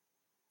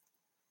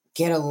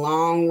get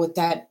along with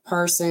that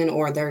person,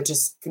 or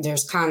there's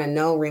kind of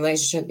no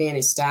relationship being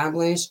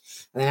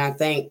established, then I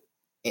think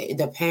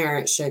the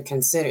parent should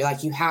consider,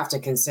 you have to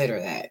consider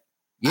that.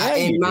 Yeah,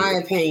 in my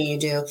opinion, you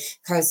do,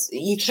 because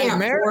you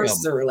can't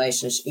force the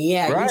relationship.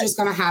 Yeah, right. You're just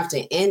going to have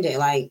to end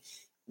it.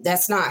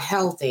 That's not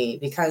healthy,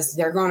 because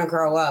they're going to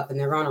grow up and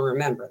they're going to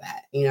remember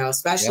that,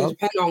 especially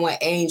depending on what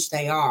age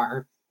they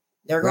are.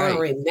 They're going to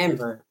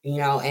remember,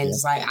 and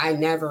it's like, I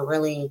never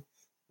really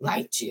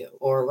liked you,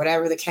 or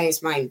whatever the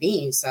case might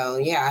be. So,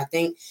 yeah, I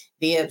think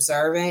be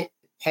observant,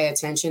 pay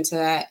attention to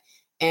that.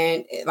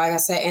 And like I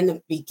said, in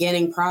the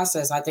beginning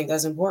process, I think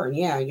that's important.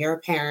 Yeah, you're a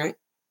parent.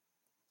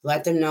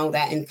 Let them know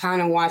that, and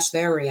kind of watch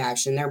their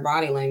reaction, their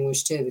body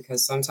language too,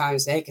 because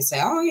sometimes they can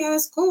say, oh, yeah,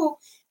 that's cool.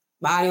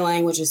 Body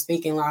language is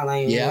speaking our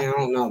language. Yeah. I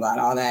don't know about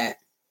all that.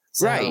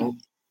 So, right.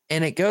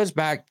 And it goes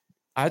back,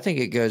 I think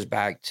it goes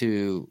back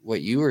to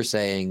what you were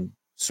saying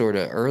sort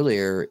of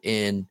earlier,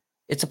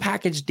 it's a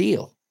package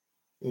deal.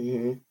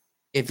 Mm-hmm.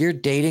 If you're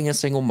dating a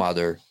single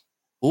mother,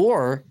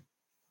 or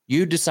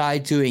you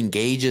decide to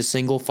engage a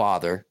single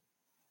father,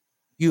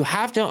 you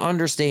have to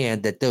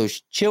understand that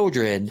those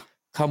children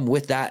come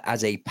with that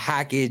as a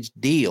package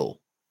deal.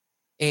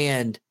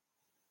 And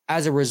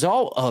as a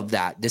result of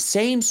that, the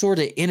same sort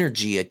of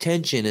energy,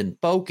 attention, and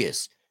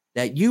focus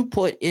that you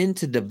put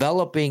into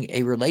developing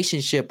a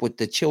relationship with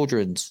the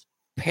children's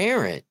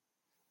parent,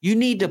 you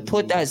need to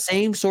put that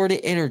same sort of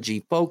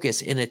energy,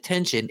 focus, and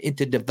attention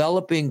into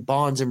developing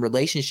bonds and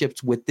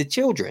relationships with the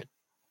children.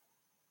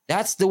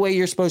 That's the way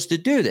you're supposed to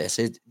do this.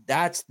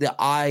 That's the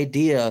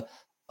idea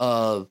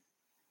of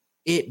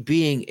it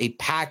being a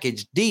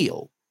package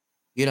deal.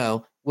 You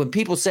know, when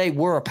people say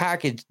we're a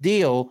package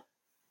deal,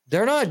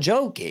 they're not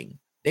joking.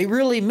 They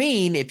really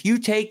mean if you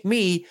take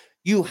me,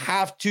 you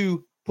have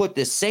to put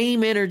the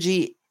same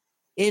energy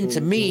into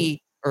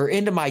me or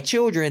into my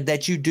children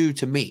that you do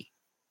to me.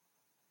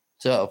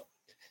 So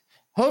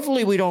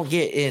hopefully we don't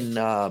get in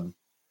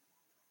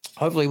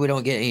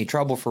any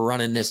trouble for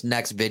running this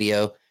next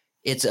video.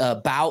 It's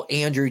about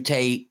Andrew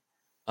Tate.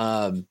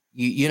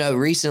 You know,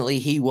 recently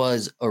he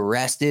was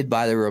arrested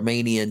by the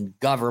Romanian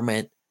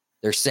government.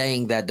 They're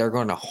saying that they're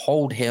going to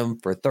hold him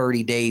for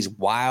 30 days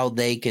while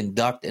they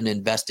conduct an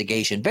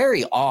investigation.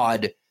 Very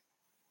odd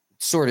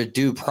sort of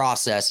due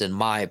process, in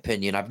my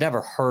opinion. I've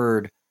never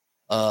heard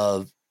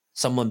of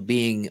someone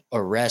being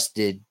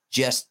arrested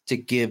just to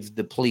give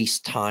the police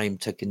time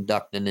to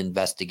conduct an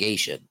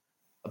investigation.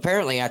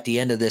 Apparently, at the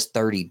end of this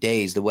 30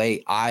 days, the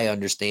way I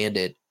understand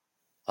it,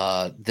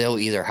 they'll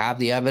either have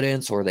the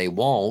evidence or they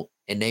won't,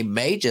 and they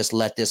may just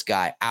let this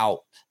guy out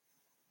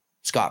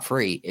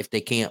scot-free if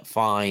they can't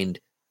find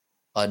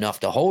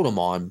enough to hold him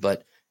on.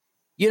 But,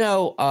 you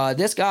know,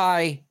 this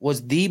guy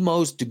was the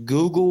most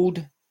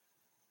Googled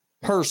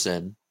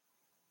person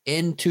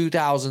in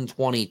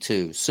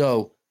 2022.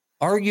 So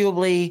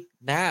arguably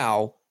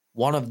now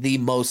one of the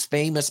most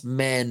famous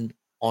men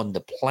on the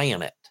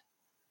planet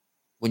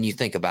when you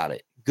think about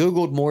it.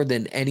 Googled more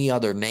than any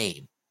other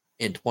name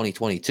in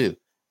 2022.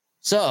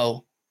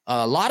 So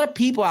a lot of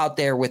people out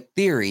there with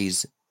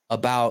theories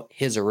about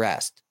his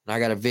arrest. And I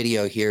got a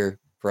video here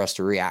for us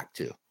to react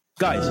to.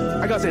 Guys,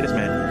 I gotta say this,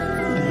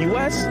 man. The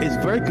U.S. is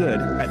very good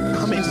at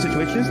coming into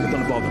situations that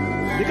don't involve them.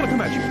 They're gonna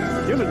come at you.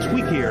 There's a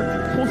tweet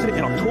here posted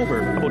in October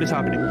about this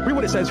happening. Read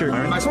what it says here.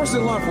 My sources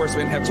in law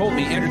enforcement have told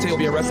me Andrew Tate will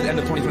be arrested end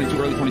of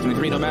 2022, early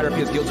 2023. No matter if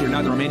he is guilty or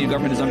not, the Romanian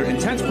government is under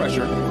intense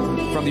pressure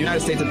from the United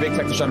States and big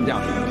tech to shut him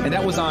down. And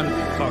that was on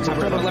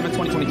October 11,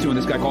 2022, and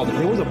this guy called it.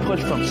 There was a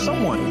push from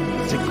someone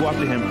to go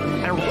after him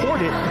and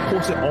record it,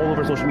 post it all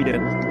over social media to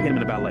paint him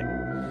in a bad light.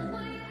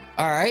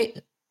 All right.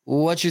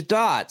 What's your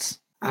thoughts?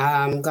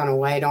 I'm going to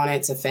wait on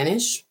it to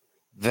finish.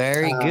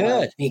 Very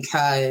good.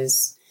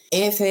 Because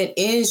if it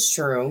is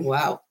true,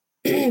 well,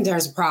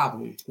 there's a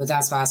problem. But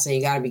that's why I say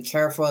you got to be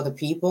careful of the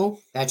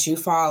people that you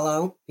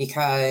follow,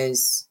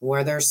 because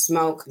where there's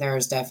smoke,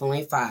 there's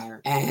definitely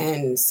fire.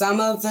 And some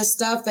of the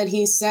stuff that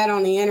he said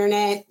on the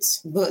internet,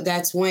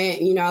 that's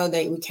when, you know,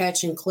 they were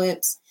catching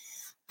clips.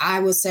 I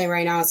would say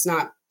right now it's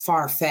not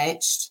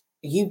far-fetched.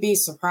 You'd be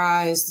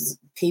surprised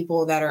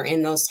people that are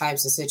in those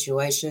types of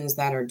situations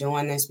that are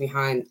doing this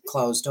behind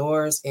closed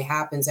doors. It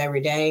happens every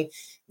day.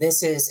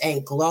 This is a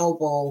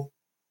global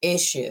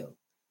issue.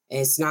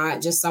 It's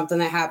not just something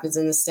that happens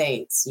in the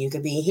States. You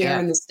could be here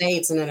in the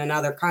States and in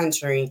another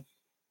country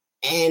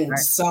in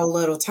so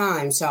little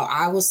time. So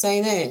I will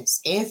say this,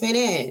 if it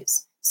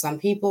is, some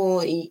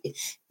people,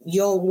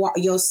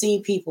 you'll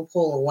see people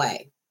pull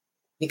away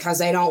because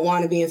they don't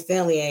want to be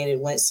affiliated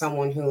with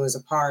someone who is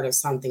a part of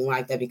something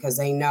like that, because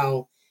they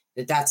know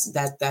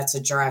that's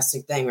a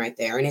drastic thing right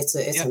there. And it's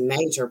a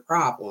major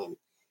problem.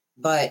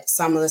 But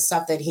some of the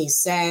stuff that he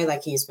said,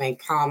 like he's made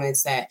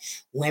comments that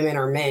women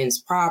are men's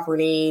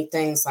property,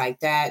 things like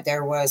that.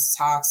 There was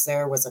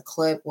a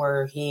clip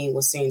where he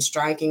was seen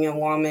striking a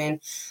woman.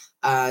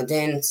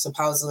 Then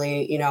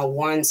supposedly, you know,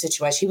 one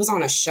situation, he was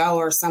on a show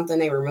or something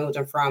they removed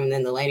him from. And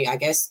then the lady, I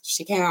guess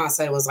she came out and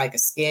said it was like a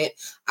skit.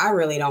 I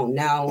really don't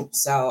know.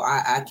 So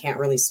I can't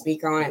really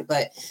speak on it.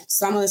 But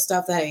some of the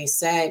stuff that he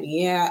said,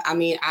 I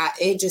mean,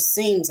 it just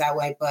seems that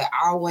way. But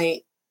I'll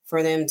wait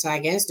for them to, I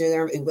guess, do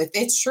their, if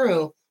it's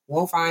true,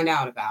 we'll find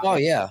out about it. Oh,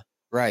 yeah.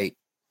 Right.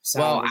 So,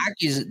 well,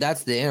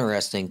 that's the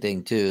interesting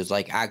thing, too, is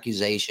like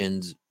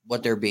accusations,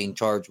 what they're being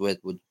charged with,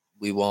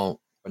 we won't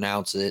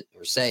pronounce it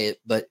or say it,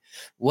 but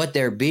what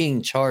they're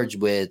being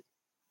charged with,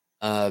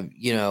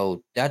 you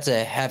know, that's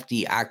a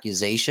hefty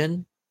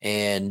accusation.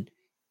 And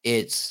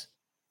it's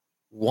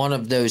one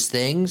of those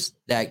things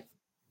that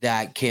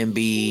can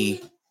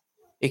be,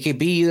 it could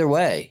be either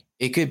way.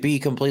 It could be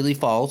completely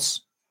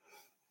false.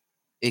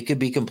 It could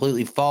be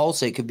completely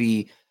false. It could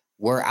be,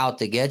 we're out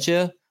to get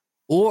you.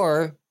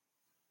 Or,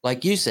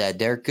 like you said,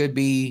 there could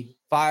be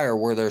fire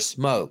where there's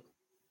smoke.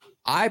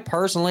 I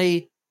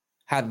personally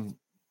have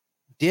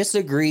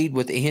disagreed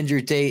with Andrew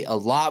Tate a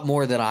lot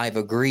more than I've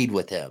agreed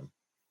with him.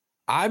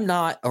 I'm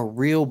not a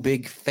real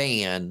big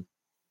fan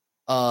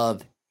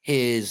of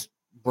his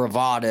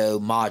bravado,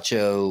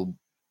 macho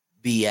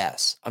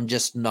BS. I'm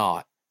just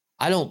not.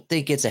 I don't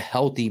think it's a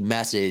healthy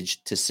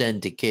message to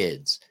send to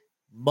kids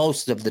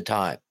most of the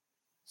time.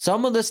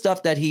 some of the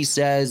stuff that he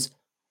says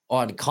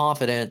on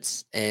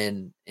confidence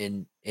and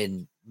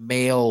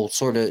male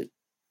sort of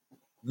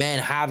men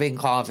having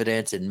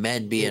confidence and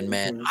men being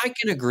men, I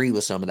can agree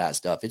with some of that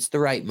stuff. It's the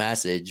right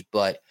message,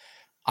 but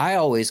I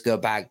always go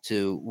back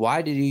to,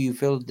 why do you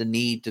feel the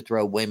need to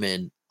throw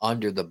women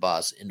under the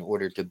bus in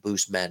order to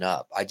boost men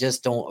up? I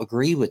just don't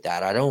agree with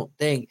that. I don't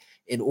think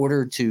in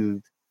order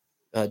to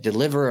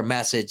deliver a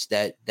message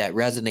that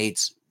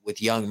resonates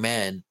with young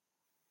men,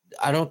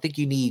 I don't think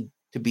you need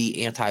to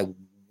be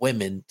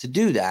anti-women to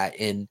do that.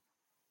 And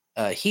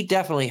he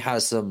definitely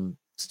has some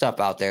stuff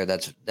out there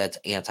that's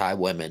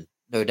anti-women,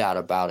 no doubt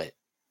about it.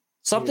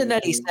 Something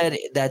that he said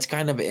that's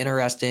kind of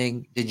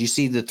interesting. Did you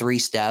see the 3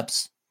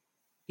 steps?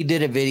 He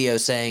did a video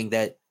saying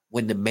that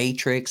when the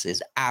Matrix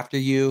is after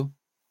you,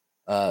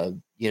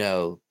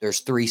 there's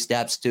 3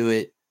 steps to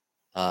it.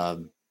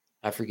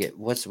 I forget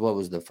what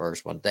was the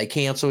first one. They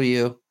cancel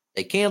you,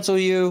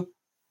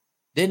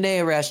 then they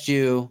arrest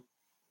you,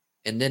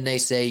 and then they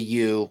say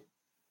you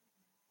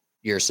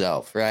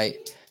yourself, right?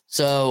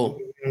 So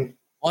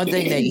one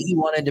thing that he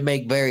wanted to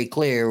make very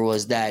clear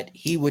was that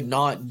he would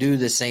not do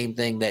the same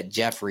thing that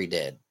Jeffrey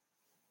did,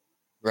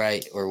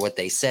 right? Or what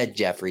they said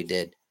Jeffrey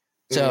did.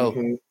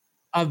 So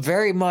I'm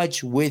very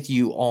much with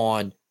you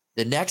on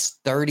the next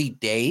 30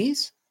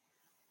 days.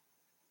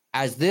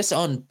 As this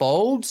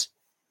unfolds,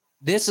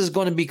 this is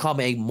going to become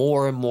a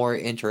more and more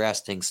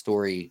interesting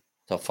story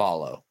to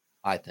follow,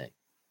 I think.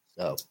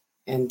 So,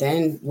 and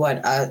then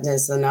what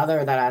there's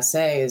another that I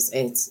say is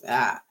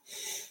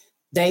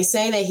they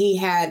say that he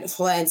had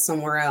fled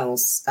somewhere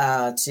else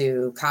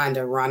to kind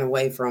of run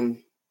away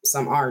from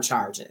some R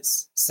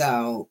charges.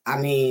 So, I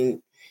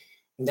mean,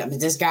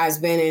 this guy's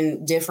been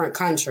in different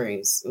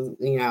countries,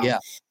 Yeah.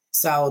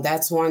 So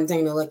that's one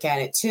thing to look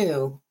at it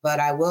too. But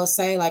I will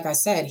say, like I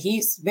said,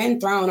 he's been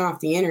thrown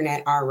off the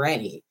internet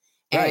already.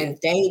 Right. And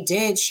they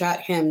did shut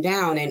him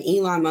down. And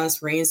Elon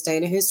Musk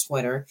reinstated his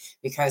Twitter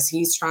because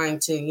he's trying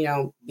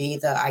to, be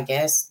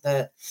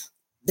the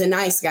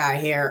nice guy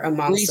here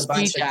amongst a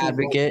bunch of people.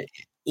 Advocate.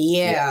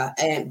 Yeah.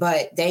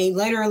 But they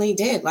literally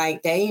did.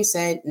 Like, they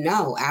said,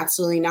 no,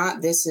 absolutely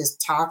not. This is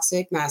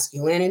toxic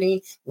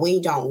masculinity.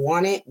 We don't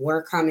want it.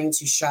 We're coming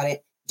to shut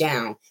it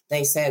down.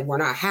 They said, we're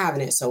not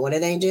having it. So what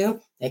did they do?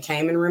 They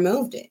came and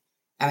removed it.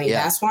 I mean,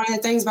 that's one of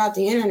the things about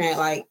the internet.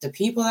 Like, the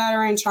people that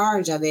are in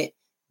charge of it,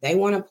 they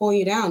want to pull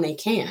you down. They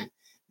can.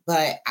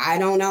 But I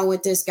don't know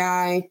what this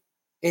guy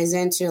is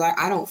into. Like,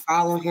 I don't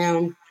follow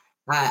him.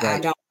 I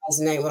don't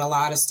resonate with a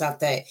lot of stuff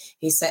that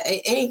he said.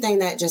 Anything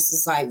that just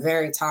is like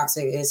very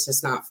toxic, it's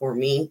just not for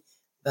me.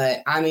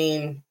 But I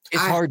mean,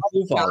 it's hard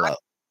to follow.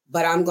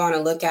 But I'm going to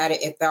look at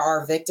it if there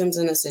are victims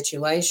in a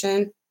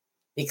situation,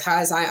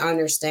 because I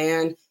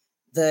understand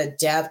the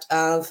depth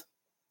of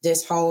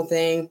this whole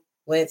thing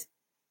with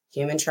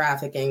human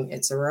trafficking.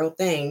 It's a real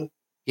thing.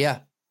 Yeah.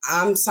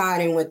 I'm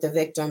siding with the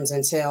victims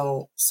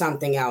until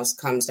something else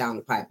comes down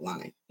the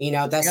pipeline,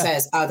 that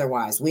says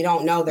otherwise. We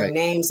don't know their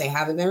names. They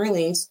haven't been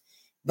released,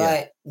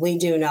 but we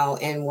do know,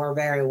 and we're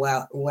very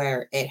well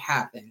aware it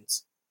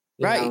happens.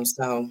 You know,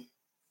 so.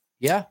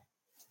 Yeah.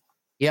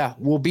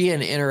 Will be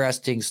an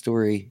interesting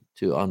story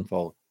to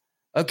unfold.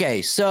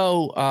 Okay.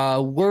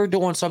 So we're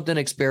doing something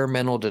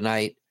experimental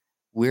tonight.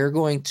 We're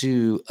going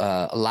to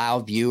allow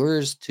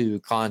viewers to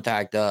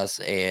contact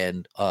us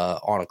and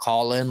on a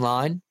call-in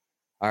line.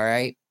 All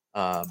right.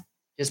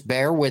 Just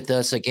bear with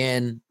us.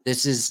 Again,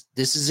 this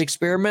is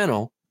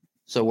experimental.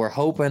 So we're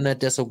hoping that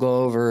this will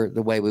go over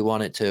the way we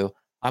want it to.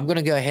 I'm going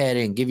to go ahead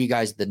and give you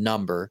guys the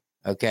number,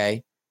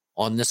 okay,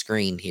 on the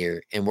screen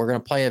here. And we're going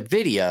to play a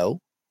video,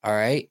 all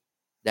right,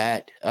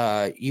 that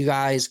you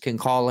guys can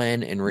call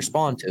in and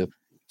respond to.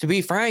 To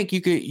be frank,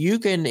 you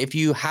can, if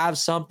you have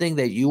something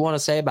that you want to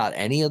say about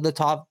any of the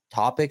top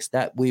topics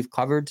that we've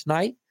covered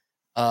tonight,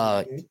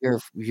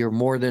 you're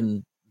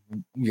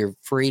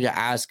free to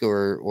ask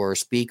or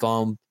speak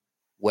on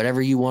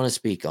whatever you want to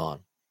speak on.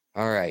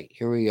 All right,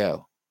 here we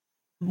go.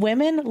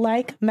 Women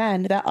like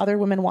men that other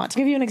women want. To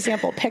give you an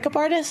example, pickup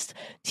artists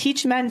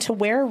teach men to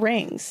wear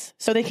rings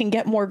so they can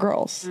get more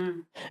girls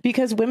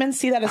because women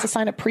see that as a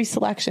sign of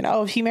pre-selection.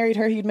 Oh, if he married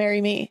her, he'd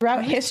marry me.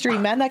 Throughout history,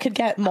 men that could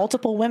get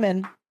multiple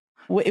women,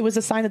 it was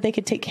a sign that they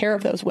could take care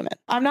of those women.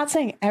 I'm not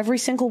saying every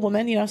single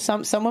woman,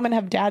 some women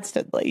have dads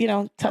that,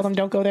 tell them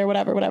don't go there,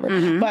 whatever.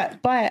 But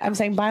I'm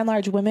saying by and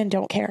large, women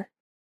don't care.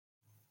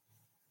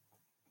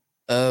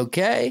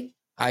 Okay.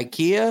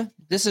 IKEA,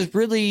 this is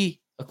really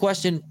a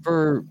question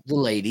for the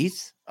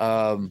ladies.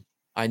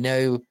 I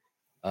know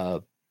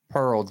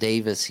Pearl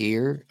Davis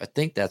here. I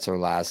think that's her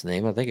last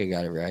name. I think I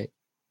got it right.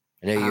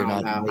 I know you're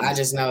not. I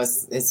just know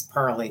it's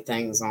Pearly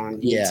things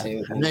on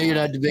YouTube. I know you're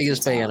not the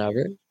biggest fan of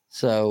her.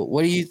 So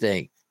what do you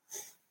think?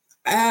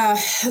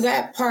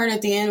 That part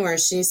at the end where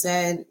she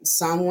said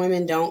some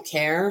women don't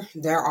care.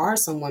 There are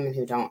some women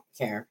who don't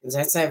care.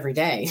 That's every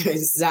day.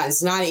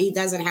 It's not. He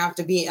doesn't have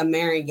to be a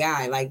married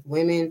guy. Like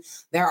women,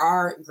 there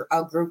are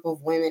a group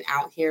of women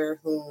out here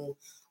who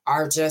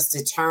are just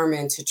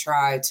determined to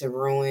try to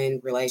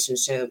ruin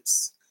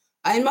relationships.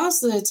 And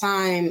most of the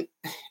time,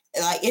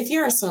 like if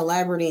you're a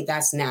celebrity,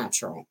 that's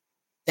natural.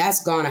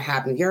 That's going to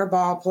happen. You're a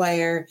ball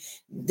player.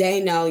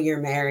 They know you're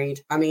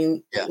married. I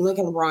mean, look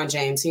at LeBron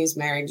James. He's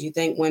married. Do you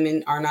think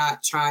women are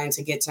not trying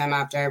to get to him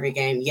after every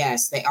game?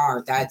 Yes, they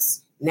are.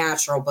 That's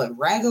natural. But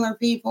regular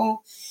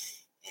people,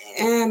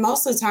 and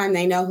most of the time,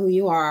 they know who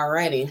you are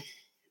already.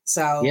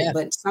 So,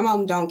 but some of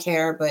them don't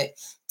care. But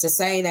to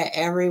say that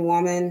every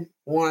woman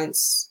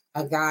wants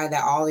a guy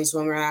that all these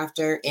women are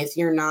after, if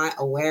you're not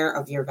aware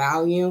of your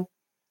value,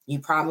 you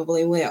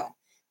probably will.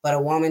 But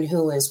a woman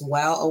who is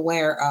well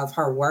aware of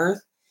her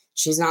worth,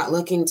 she's not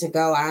looking to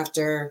go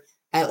after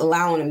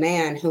allowing a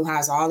man who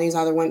has all these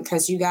other women.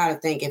 Because you got to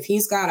think, if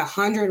he's got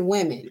 100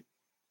 women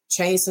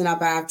chasing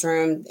up after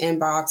him,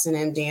 inboxing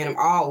him, DMing him,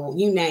 all,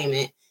 you name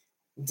it,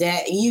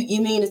 that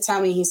you mean to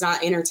tell me he's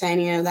not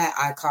entertaining of that?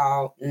 I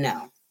call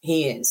no,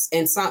 he is.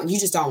 And some you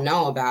just don't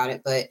know about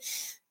it. But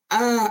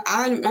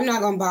I'm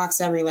not going to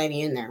box every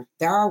lady in there.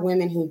 There are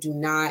women who do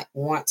not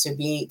want to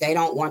be, they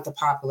don't want the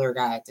popular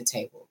guy at the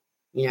table.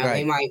 You know,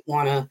 they might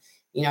want to,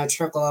 you know,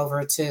 trickle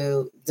over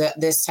to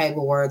this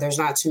table where there's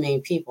not too many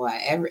people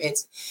at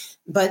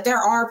but there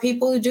are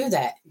people who do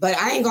that. But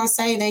I ain't going to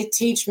say they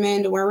teach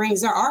men to wear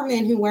rings. There are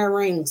men who wear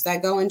rings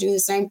that go and do the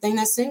same thing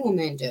that single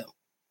men do.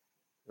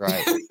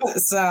 Right.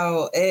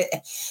 So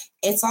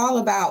it's all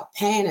about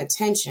paying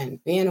attention,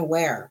 being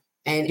aware,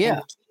 and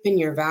keeping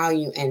your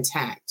value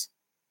intact.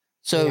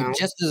 So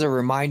just as a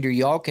reminder,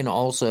 y'all can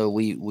also,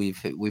 we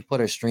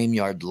put a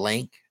StreamYard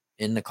link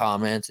in the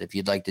comments. If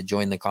you'd like to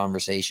join the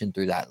conversation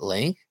through that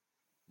link,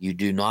 you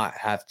do not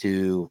have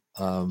to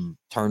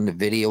turn the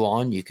video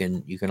on. You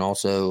can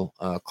also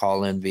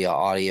call in via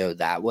audio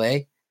that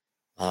way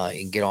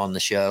and get on the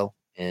show.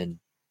 And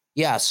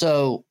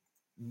so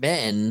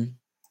men,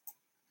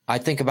 I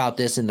think about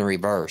this in the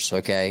reverse.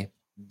 Okay.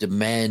 The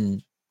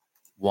men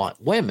want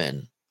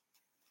women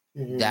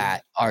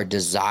that are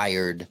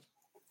desired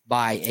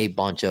by a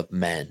bunch of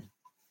men.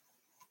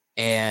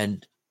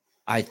 And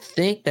I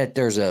think that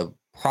there's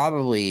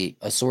probably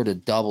a sort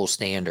of double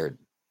standard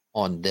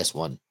on this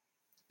one,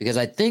 because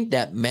I think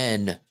that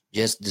men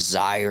just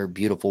desire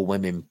beautiful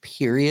women,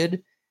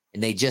 period.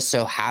 And they just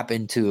so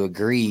happen to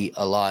agree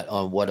a lot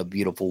on what a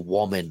beautiful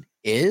woman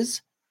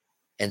is.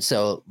 And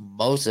so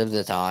most of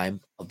the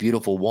time, a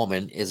beautiful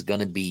woman is going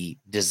to be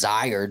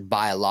desired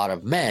by a lot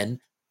of men.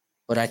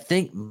 But I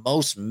think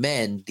most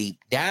men deep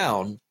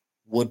down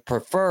would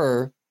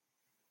prefer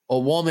a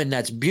woman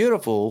that's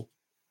beautiful,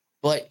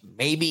 but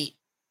maybe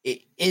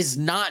it is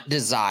not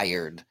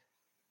desired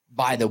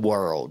by the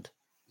world,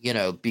 you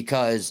know,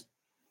 because,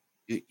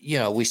 you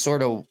know,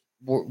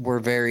 we're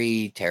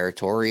very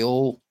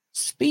territorial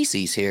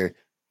species here.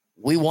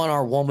 We want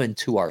our woman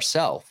to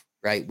ourselves,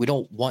 right? We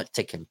don't want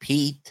to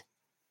compete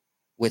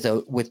with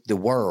the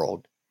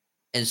world.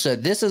 And so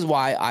this is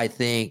why I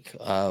think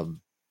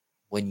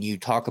when you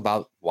talk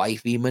about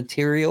wifey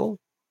material,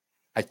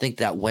 I think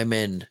that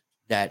women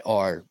that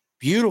are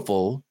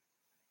beautiful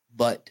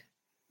but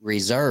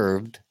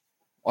reserved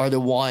are the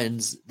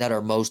ones that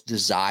are most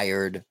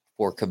desired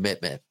for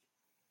commitment,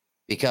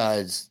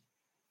 because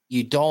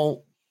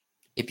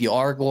if you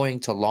are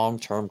going to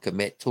long-term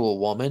commit to a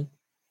woman,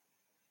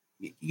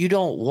 you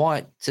don't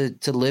want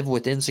to live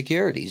with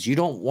insecurities. You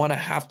don't want to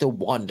have to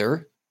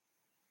wonder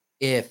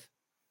if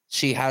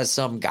she has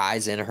some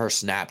guys in her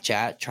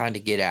Snapchat trying to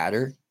get at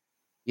her.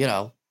 You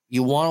know,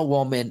 you want a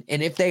woman,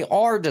 and if they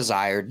are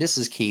desired, this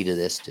is key to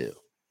this too.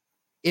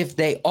 If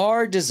they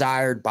are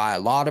desired by a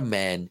lot of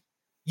men,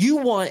 you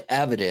want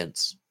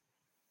evidence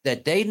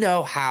that they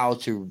know how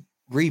to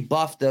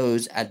rebuff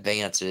those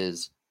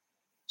advances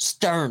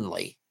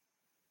sternly,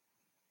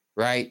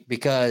 right?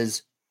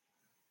 Because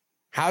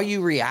how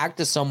you react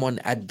to someone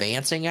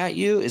advancing at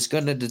you is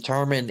going to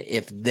determine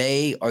if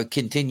they are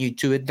continue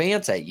to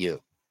advance at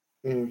you.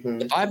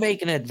 If I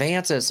make an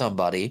advance at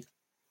somebody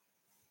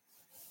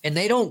and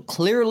they don't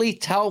clearly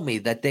tell me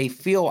that they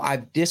feel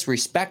I've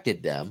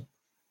disrespected them,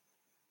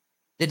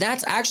 then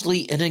that's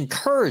actually an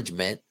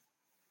encouragement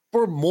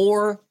for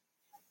more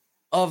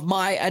of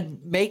my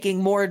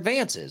making more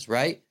advances,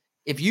 right?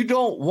 If you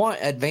don't want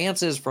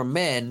advances from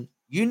men,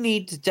 you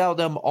need to tell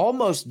them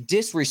almost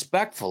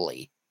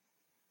disrespectfully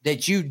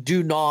that you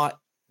do not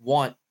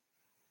want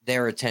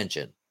their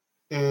attention.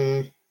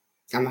 I'm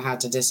going to have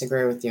to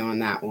disagree with you on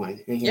that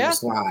one. And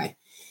here's why.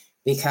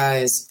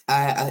 Because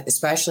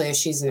especially if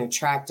she's an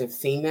attractive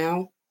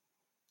female,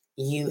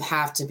 you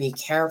have to be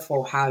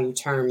careful how you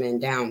turn men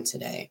down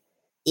today.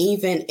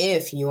 Even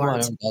if you are,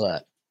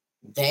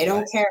 they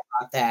don't care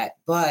about that.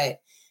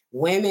 But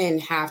women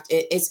have to,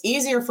 it's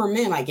easier for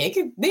men. Like, it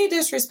could be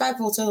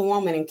disrespectful to the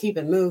woman and keep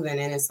it moving.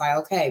 And it's like,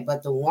 okay,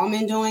 but the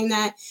woman doing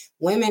that,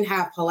 women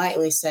have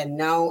politely said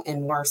no,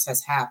 and worse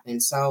has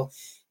happened. So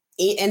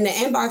in the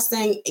inbox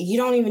thing, you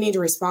don't even need to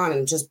respond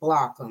and just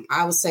block them.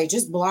 I would say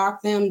just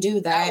block them, do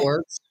that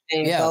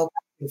and go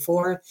back and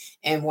forth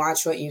and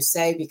watch what you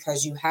say,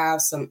 because you have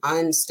some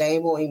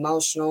unstable,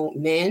 emotional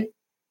men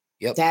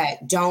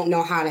that don't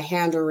know how to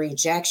handle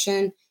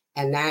rejection.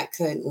 and that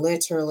could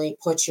literally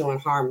put you in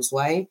harm's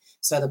way.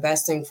 So the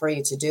best thing for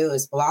you to do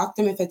is block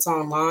them if it's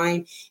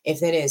online.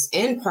 If it is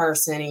in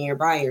person and you're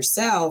by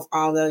yourself,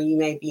 although you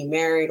may be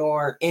married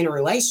or in a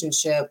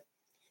relationship,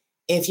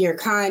 if you're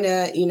kind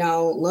of,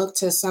 look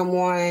to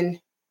someone,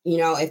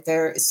 if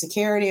they're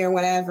security or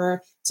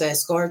whatever, to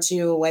escort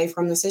you away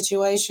from the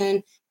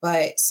situation.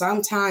 But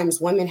sometimes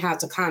women have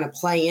to kind of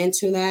play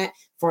into that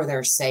for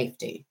their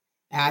safety.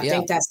 And I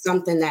think that's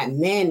something that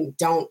men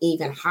don't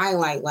even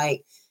highlight,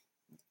 like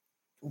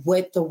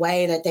with the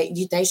way that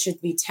they should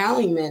be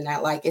telling men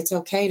that, like, it's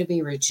okay to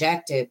be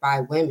rejected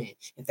by women.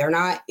 If they're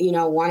not,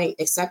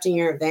 accepting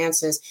your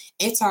advances,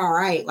 it's all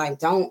right. Like,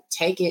 don't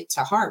take it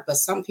to heart. But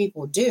some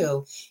people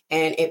do,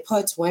 and it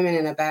puts women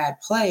in a bad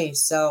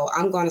place. So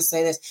I'm going to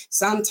say this.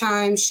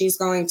 Sometimes she's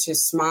going to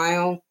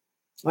smile.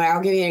 Well,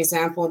 I'll give you an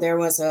example. There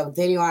was a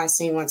video I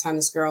seen one time.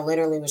 This girl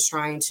literally was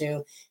trying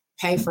to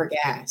pay for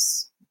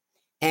gas.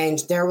 And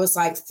there was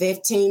like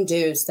 15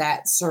 dudes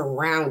that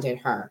surrounded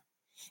her.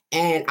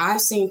 And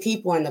I've seen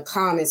people in the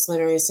comments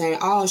literally saying,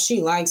 oh,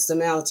 she likes the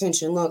male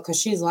attention. Look, because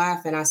she's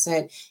laughing. I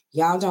said,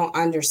 y'all don't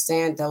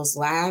understand those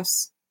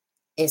laughs.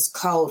 It's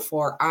code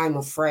for I'm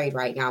afraid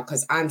right now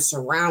because I'm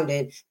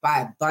surrounded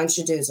by a bunch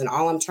of dudes. And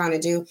all I'm trying to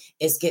do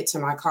is get to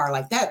my car.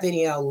 Like, that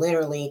video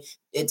literally,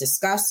 it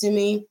disgusted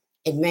me.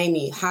 It made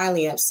me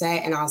highly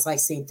upset. And I was like,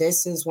 see,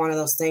 this is one of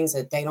those things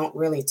that they don't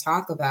really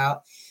talk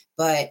about.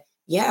 But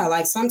yeah,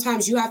 like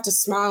sometimes you have to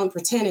smile and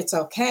pretend it's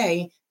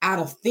okay out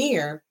of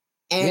fear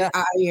and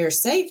out of your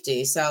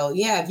safety. So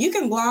yeah, if you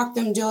can block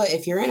them, do it.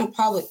 If you're in a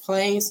public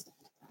place,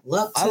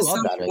 look to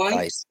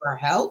someone for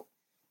help,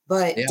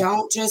 but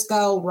don't just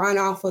go run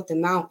off with the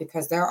mouth,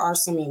 because there are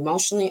some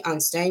emotionally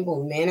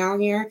unstable men out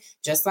here,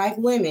 just like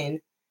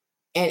women,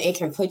 and it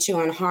can put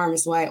you in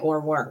harm's way or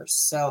worse.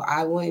 So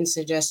I wouldn't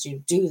suggest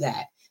you do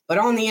that. But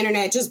on the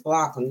internet, just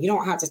block them. You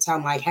don't have to tell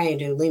them like, hey,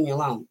 dude, leave me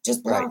alone.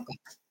 Just block them.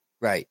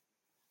 Right.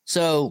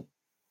 So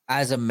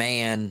as a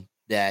man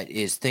that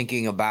is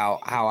thinking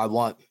about how I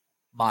want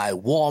my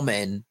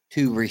woman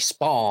to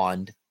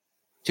respond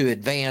to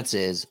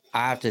advances,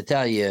 I have to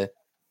tell you,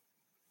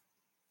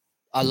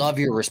 I love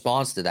your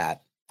response to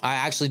that. I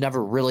actually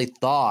never really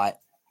thought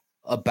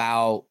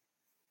about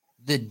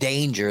the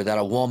danger that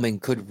a woman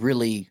could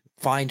really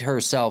find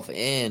herself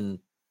in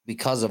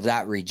because of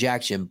that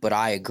rejection. But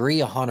I agree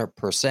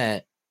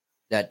 100%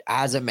 that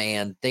as a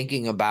man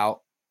thinking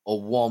about a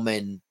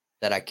woman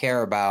that I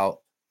care about,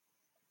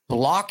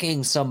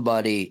 blocking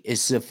somebody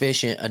is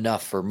sufficient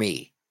enough for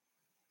me,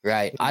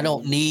 right? I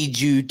don't need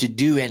you to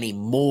do any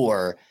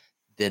more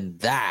than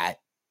that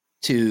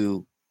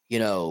to,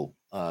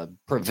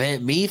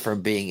 prevent me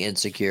from being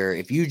insecure.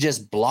 If you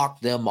just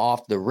block them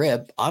off the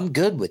rip, I'm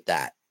good with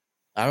that.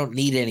 I don't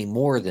need any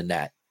more than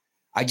that.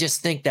 I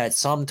just think that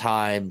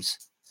sometimes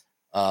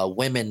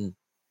women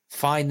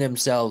find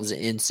themselves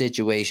in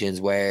situations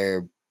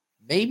where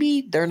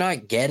maybe they're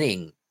not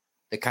getting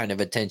the kind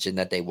of attention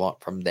that they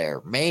want from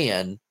their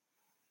man.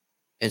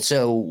 And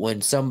so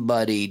when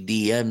somebody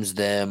DMs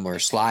them or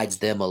slides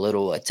them a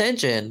little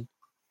attention,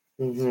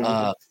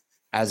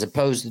 as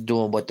opposed to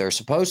doing what they're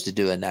supposed to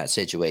do in that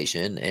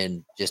situation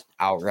and just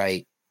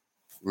outright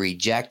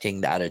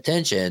rejecting that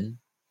attention,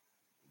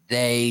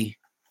 they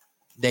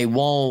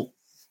won't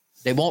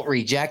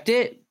reject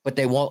it, but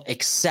they won't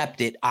accept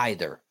it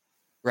either,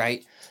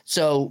 right?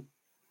 So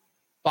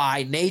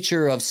by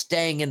nature of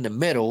staying in the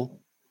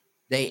middle,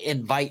 they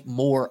invite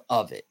more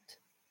of it,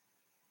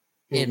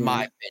 in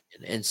my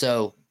opinion. And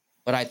so,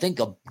 but I think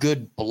a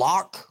good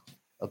block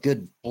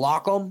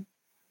them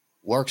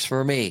works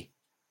for me.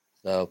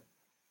 So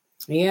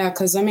yeah,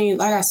 because I mean,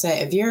 like I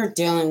said, if you're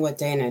dealing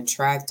with an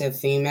attractive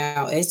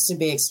female, it's to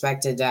be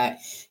expected that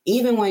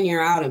even when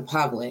you're out in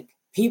public,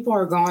 people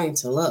are going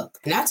to look,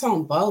 and that's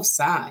on both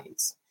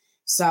sides.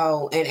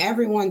 So, and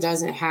everyone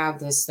doesn't have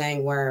this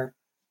thing where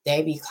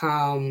they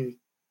become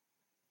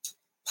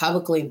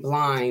publicly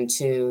blind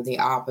to the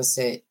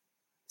opposite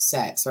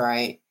sex,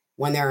 right?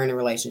 When they're in a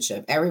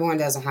relationship, everyone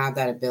doesn't have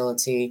that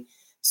ability.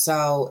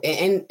 So,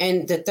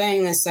 and the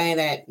thing to say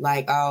that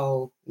like,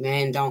 oh,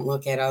 men don't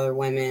look at other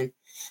women.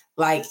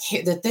 Like,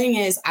 the thing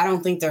is, I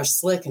don't think they're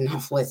slick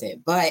enough with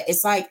it. But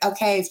it's like,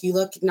 okay, if you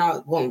look,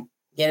 no, boom,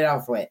 get it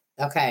over with.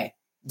 Okay,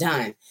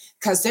 done.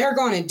 Because they're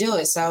going to do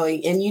it. So,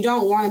 and you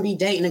don't want to be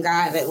dating a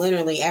guy that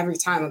literally every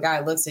time a guy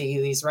looks at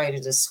you, he's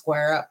ready to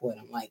square up with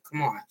him. Like,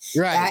 come on.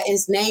 Right. That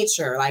is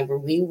nature. Like,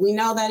 we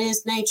know that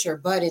is nature,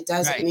 but it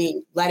doesn't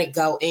mean let it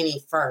go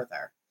any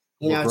further.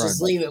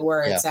 Just leave it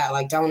where it's at.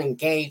 Like, don't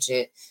engage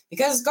it,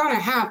 because it's going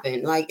to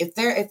happen. Like, if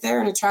they're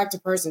an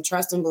attractive person,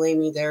 trust and believe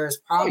me, there's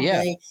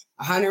probably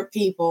 100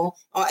 people,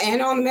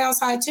 and on the male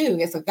side too.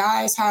 If a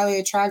guy is highly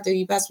attractive,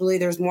 you best believe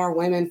there's more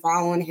women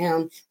following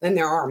him than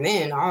there are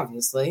men,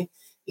 obviously,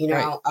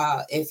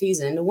 if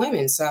he's into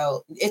women.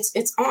 So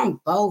it's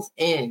on both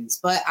ends.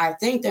 But I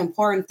think the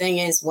important thing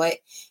is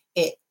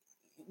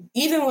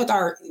even with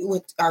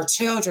our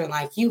children,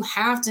 like, you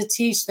have to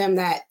teach them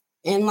that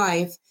in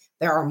life,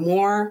 there are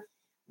more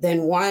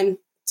than one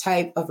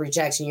type of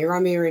rejection. You're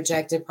going to be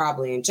rejected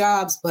probably in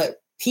jobs, but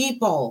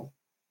people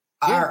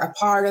are a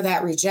part of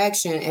that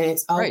rejection, and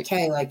it's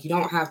okay. Right. Like, you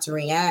don't have to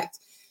react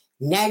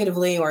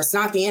negatively, or it's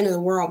not the end of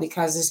the world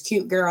because this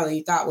cute girl that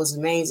you thought was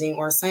amazing,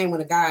 or same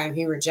with a guy and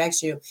he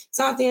rejects you. It's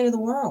not the end of the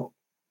world.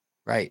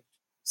 Right.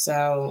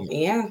 So,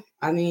 yeah,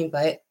 I mean,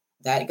 but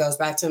that goes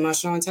back to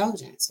emotional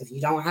intelligence. If you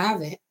don't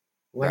have it,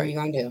 what are you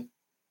going to do?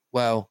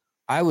 Well,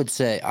 I would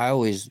say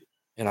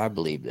and I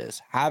believe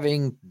this,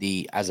 having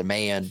as a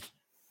man,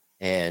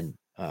 and,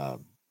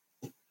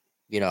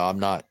 you know,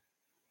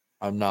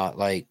 I'm not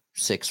like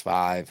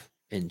 6'5"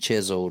 and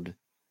chiseled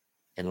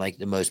and like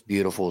the most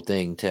beautiful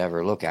thing to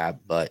ever look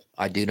at, but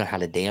I do know how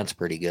to dance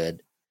pretty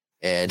good.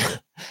 And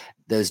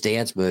those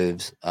dance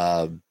moves,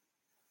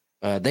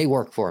 they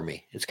work for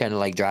me. It's kind of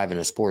like driving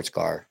a sports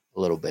car a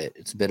little bit.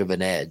 It's a bit of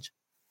an edge.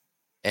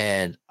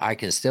 And I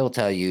can still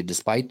tell you,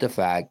 despite the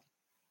fact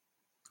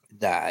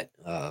that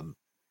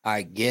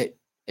I get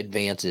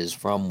advances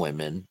from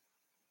women,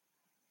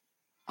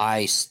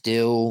 I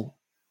still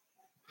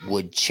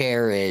would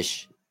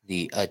cherish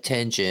the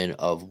attention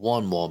of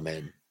one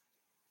woman,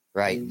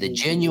 right? The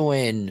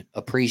genuine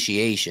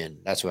appreciation,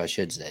 that's what I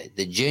should say,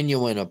 the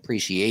genuine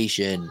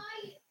appreciation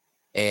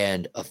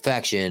and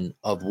affection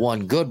of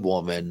one good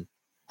woman.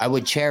 I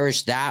would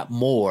cherish that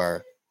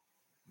more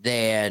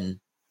than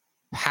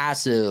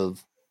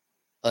passive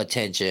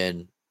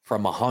attention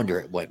from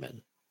 100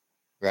 women,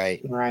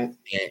 right? Right.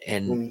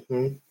 And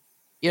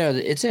you know,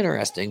 it's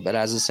interesting, but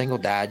as a single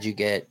dad,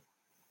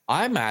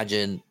 I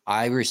imagine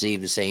I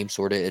receive the same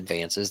sort of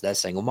advances that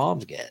single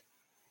moms get.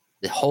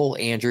 The whole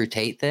Andrew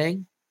Tate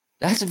thing,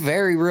 that's a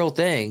very real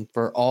thing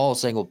for all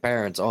single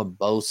parents on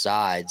both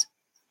sides.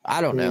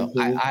 I don't know.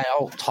 I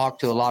don't talk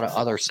to a lot of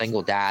other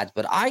single dads,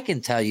 but I can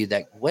tell you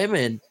that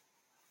women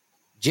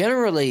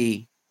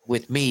generally,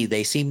 with me,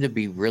 they seem to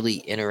be really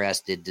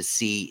interested to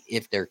see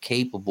if they're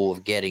capable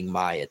of getting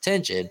my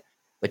attention.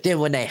 But then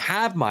when they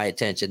have my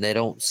attention, they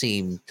don't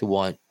seem to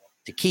want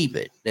to keep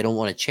it. They don't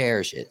want to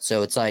cherish it.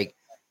 So it's like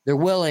they're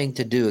willing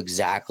to do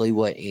exactly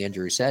what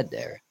Andrew said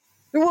there.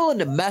 They're willing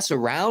to mess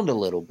around a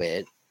little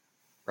bit,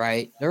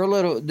 right? They're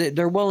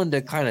willing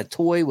to kind of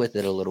toy with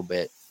it a little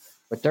bit,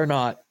 but they're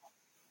not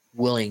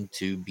willing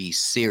to be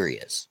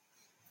serious.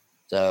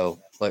 So,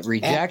 but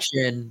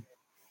rejection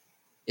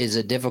is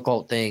a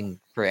difficult thing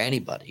for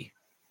anybody.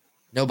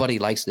 Nobody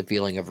likes the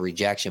feeling of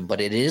rejection,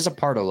 but it is a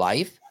part of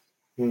life.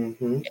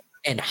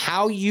 And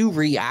how you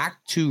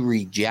react to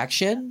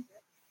rejection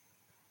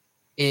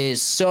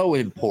is so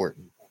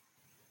important.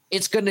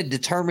 It's going to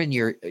determine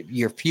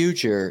your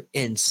future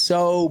in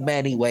so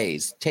many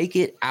ways. Take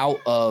it out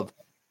of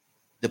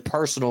the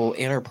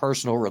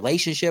interpersonal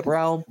relationship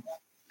realm,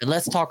 and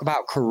let's talk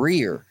about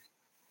career,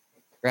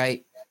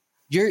 right?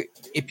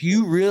 If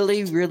you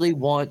really, really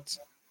want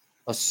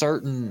a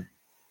certain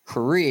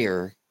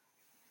career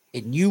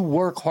and you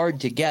work hard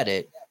to get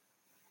it,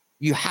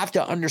 you have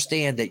to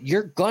understand that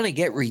you're going to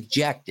get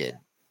rejected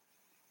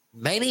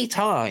many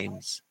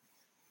times,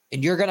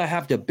 and you're going to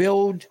have to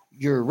build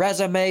your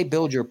resume,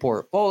 build your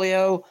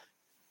portfolio,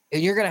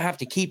 and you're going to have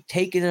to keep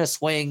taking a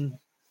swing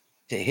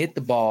to hit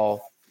the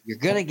ball. You're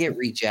going to get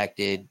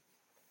rejected.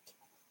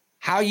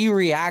 How you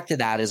react to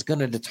that is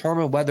going to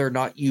determine whether or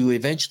not you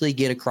eventually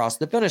get across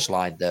the finish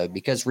line, though,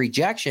 because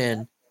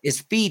rejection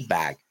is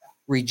feedback.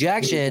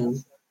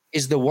 Rejection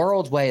is the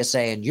world's way of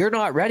saying you're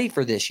not ready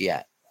for this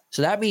yet.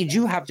 So that means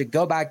you have to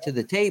go back to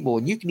the table,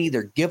 and you can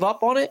either give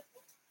up on it,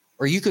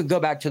 or you can go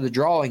back to the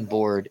drawing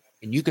board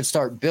and you can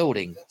start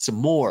building some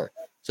more.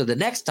 So the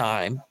next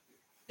time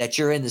that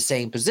you're in the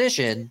same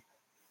position,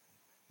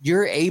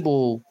 you're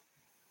able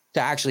to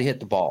actually hit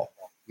the ball.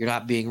 You're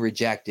not being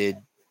rejected.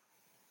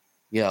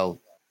 You know,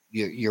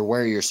 you're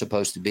where you're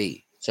supposed to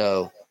be.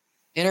 So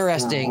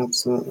interesting.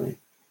 Absolutely.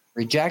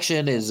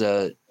 Rejection is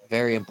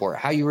very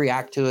important. How you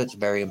react to it's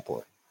very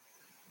important.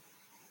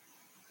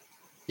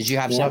 Did you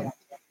have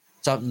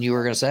something you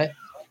were going to say?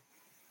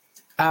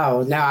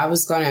 Oh, no, I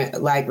was going to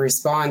like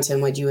respond to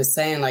what you were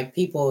saying. Like,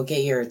 people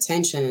get your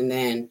attention and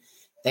then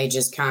they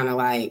just kind of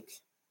like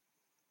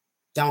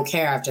don't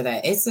care after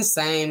that. It's the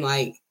same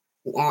like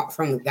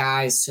from the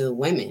guys to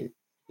women,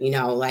 you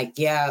know, like,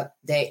 yeah,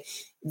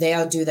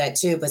 they'll do that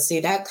too. But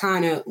see, that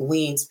kind of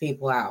weeds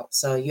people out.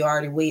 So you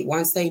already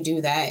once they do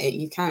that,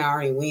 you kind of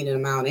already weeded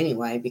them out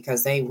anyway,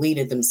 because they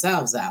weeded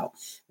themselves out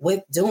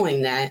with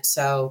doing that.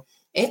 So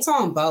it's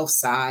on both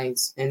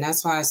sides. And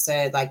that's why I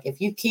said, like,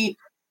 if you keep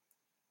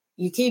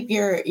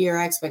your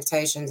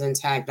expectations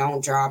intact,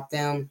 don't drop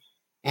them.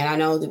 And I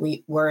know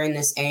that we're in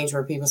this age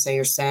where people say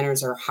your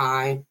standards are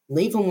high.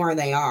 Leave them where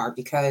they are,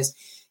 because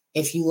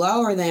if you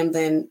lower them,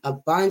 then a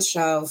bunch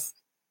of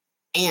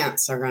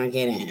ants are going to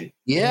get in.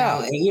 Yeah.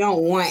 You know? And you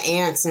don't want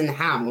ants in the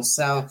house.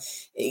 So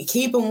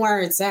keep them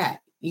where it's at.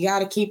 You got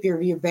to keep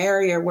your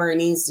barrier where it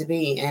needs to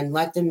be and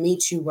let them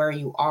meet you where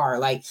you are.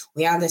 Like,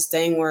 we have this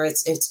thing where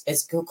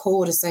it's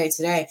cool to say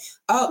today,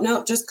 oh,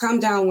 no, just come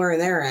down where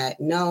they're at.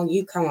 No,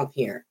 you come up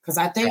here. Because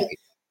I think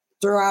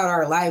throughout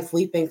our life,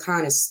 we've been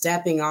kind of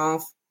stepping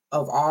off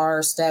of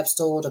our step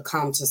stool to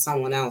come to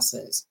someone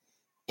else's.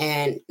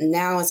 And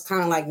now it's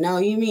kind of like, no,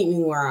 you meet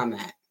me where I'm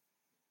at.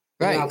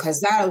 Right.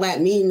 Because that'll let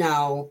me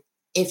know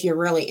if you're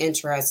really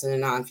interested or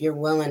not, if you're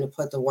willing to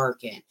put the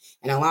work in.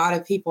 And a lot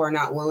of people are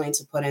not willing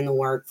to put in the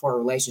work for a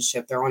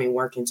relationship. They're only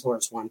working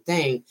towards one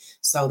thing.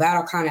 So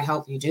that'll kind of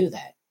help you do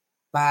that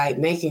by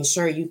making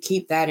sure you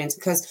keep that in,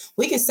 because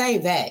we can say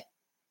vet,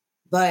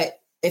 but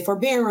if we're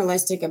being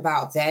realistic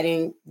about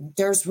vetting,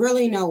 there's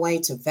really no way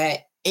to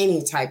vet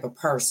any type of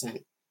person,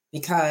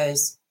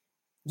 because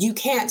you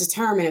can't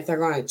determine if they're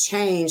going to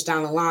change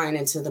down the line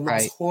into the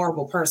most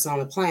horrible person on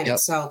the planet. Yep.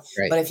 So,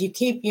 but if you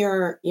keep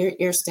your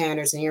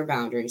standards and your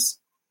boundaries,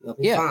 you'll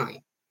be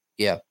fine.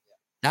 Yeah.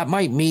 That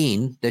might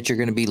mean that you're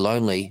going to be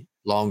lonely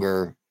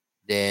longer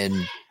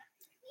than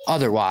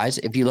otherwise.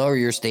 If you lower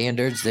your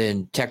standards,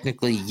 then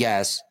technically,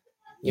 yes,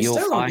 you're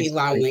still going to be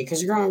lonely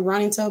because you're going to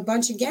run into a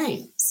bunch of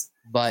games.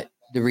 But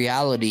the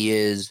reality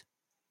is,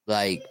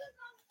 like,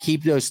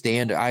 keep those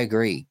standards. I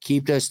agree.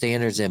 Keep those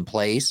standards in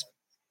place.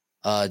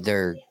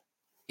 They're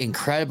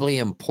incredibly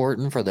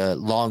important for the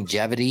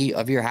longevity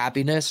of your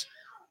happiness.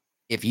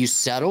 If you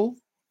settle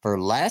for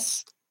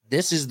less,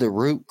 this is the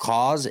root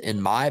cause,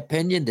 in my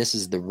opinion. This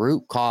is the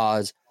root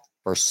cause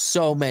for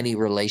so many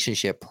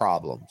relationship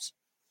problems.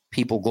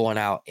 People going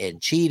out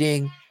and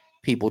cheating,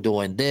 people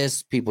doing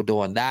this, people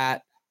doing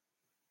that.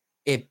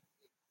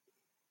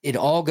 It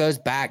all goes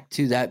back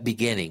to that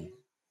beginning,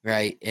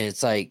 right? And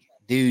it's like,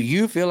 do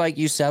you feel like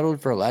you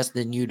settled for less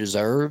than you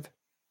deserve?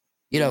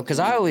 You know, because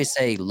I always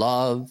say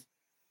love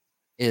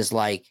is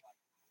like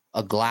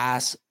a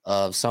glass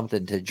of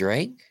something to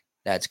drink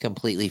that's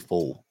completely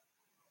full,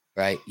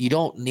 right? You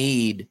don't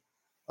need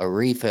a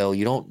refill.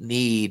 You don't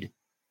need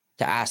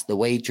to ask the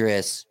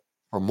waitress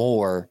for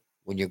more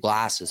when your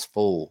glass is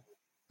full,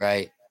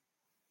 right?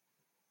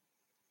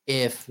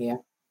 If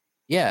you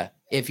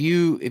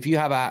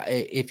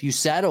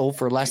settle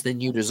for less than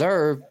you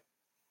deserve,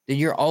 then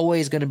you're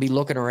always going to be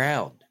looking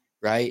around,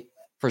 right,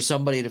 for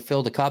somebody to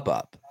fill the cup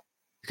up,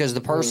 because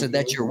the person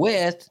that you're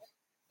with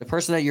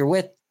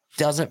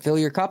doesn't fill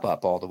your cup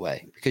up all the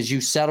way because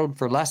you settled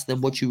for less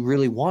than what you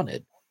really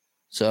wanted.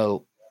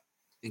 So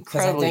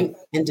incredibly, I think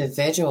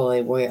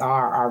individually we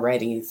are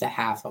already the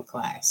half of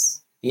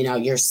class, you know,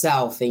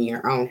 yourself and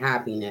your own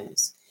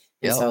happiness.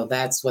 And so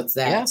that's what's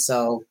that. Yeah.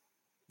 So,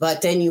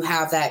 but then you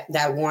have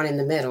that one in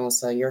the middle.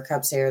 So your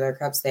cup's here, their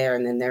cup's there,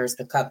 and then there's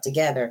the cup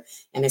together.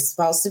 And it's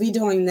supposed to be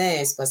doing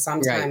this, but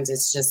sometimes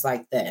it's just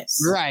like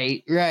this.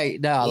 Right.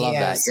 No, I love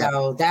that.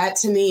 So that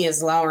to me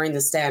is lowering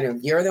the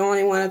standard. You're the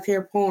only one up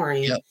here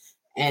pouring,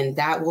 and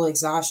that will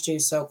exhaust you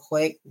so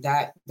quick.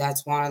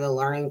 That's one of the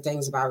learning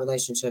things about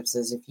relationships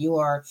is if you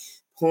are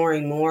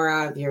pouring more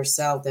out of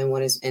yourself than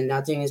what is, and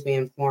nothing is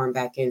being poured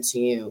back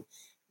into you,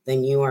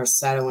 then you are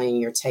settling,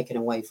 you're taking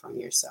away from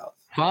yourself.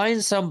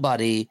 Find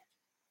somebody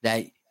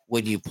that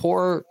when you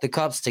pour the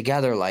cups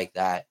together like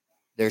that,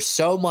 there's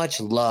so much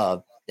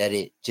love that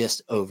it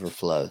just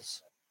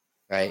overflows,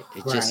 right?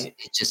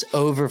 It just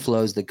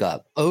overflows the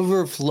cup.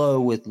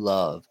 Overflow with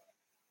love,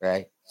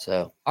 right?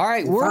 So, all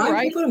right, find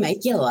people to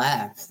make you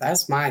laugh.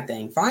 That's my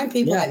thing. Find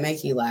people that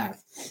make you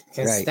laugh,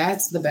 because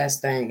that's the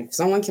best thing. If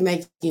someone can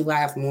make you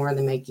laugh more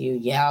than make you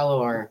yell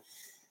or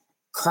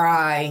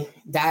cry,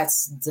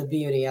 that's the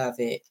beauty of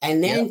it.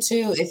 And then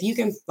too, if you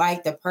can,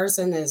 like, the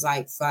person is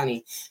like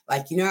funny,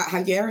 like, you know,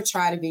 have you ever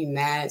tried to be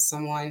mad at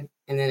someone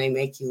and then they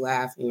make you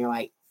laugh and you're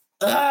like,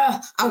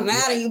 ugh, I'm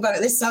mad at you, but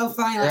it's so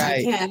funny, like,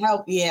 I can't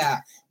help you. Yeah,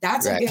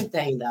 that's a good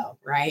thing though,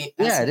 right?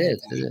 That's it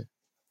is.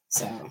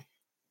 So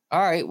all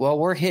right, well,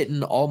 we're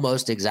hitting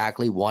almost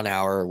exactly 1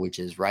 hour, which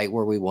is right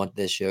where we want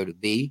this show to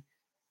be.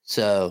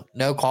 So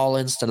no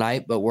call-ins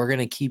tonight, but we're going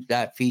to keep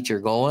that feature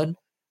going.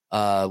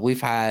 We've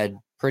had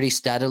pretty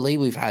steadily.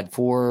 We've had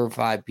 4 or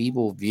 5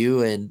 people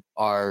viewing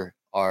our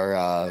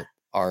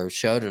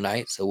show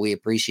tonight, so we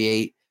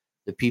appreciate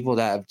the people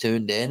that have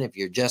tuned in. If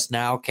you're just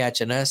now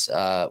catching us,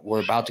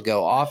 we're about to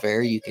go off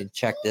air. You can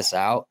check this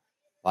out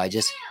by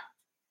just,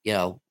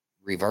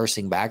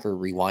 reversing back or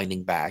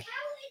rewinding back.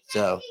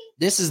 So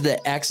this is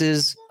the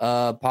X's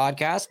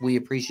podcast. We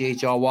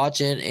appreciate y'all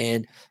watching,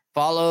 and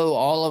follow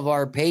all of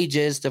our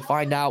pages to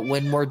find out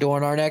when we're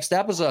doing our next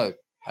episode.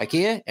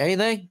 Ikea,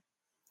 anything?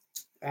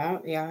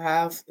 Well,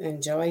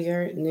 enjoy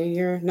your New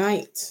Year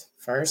night,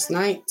 first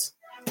night.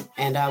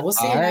 And we'll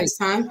see you next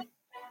time.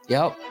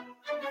 Yep.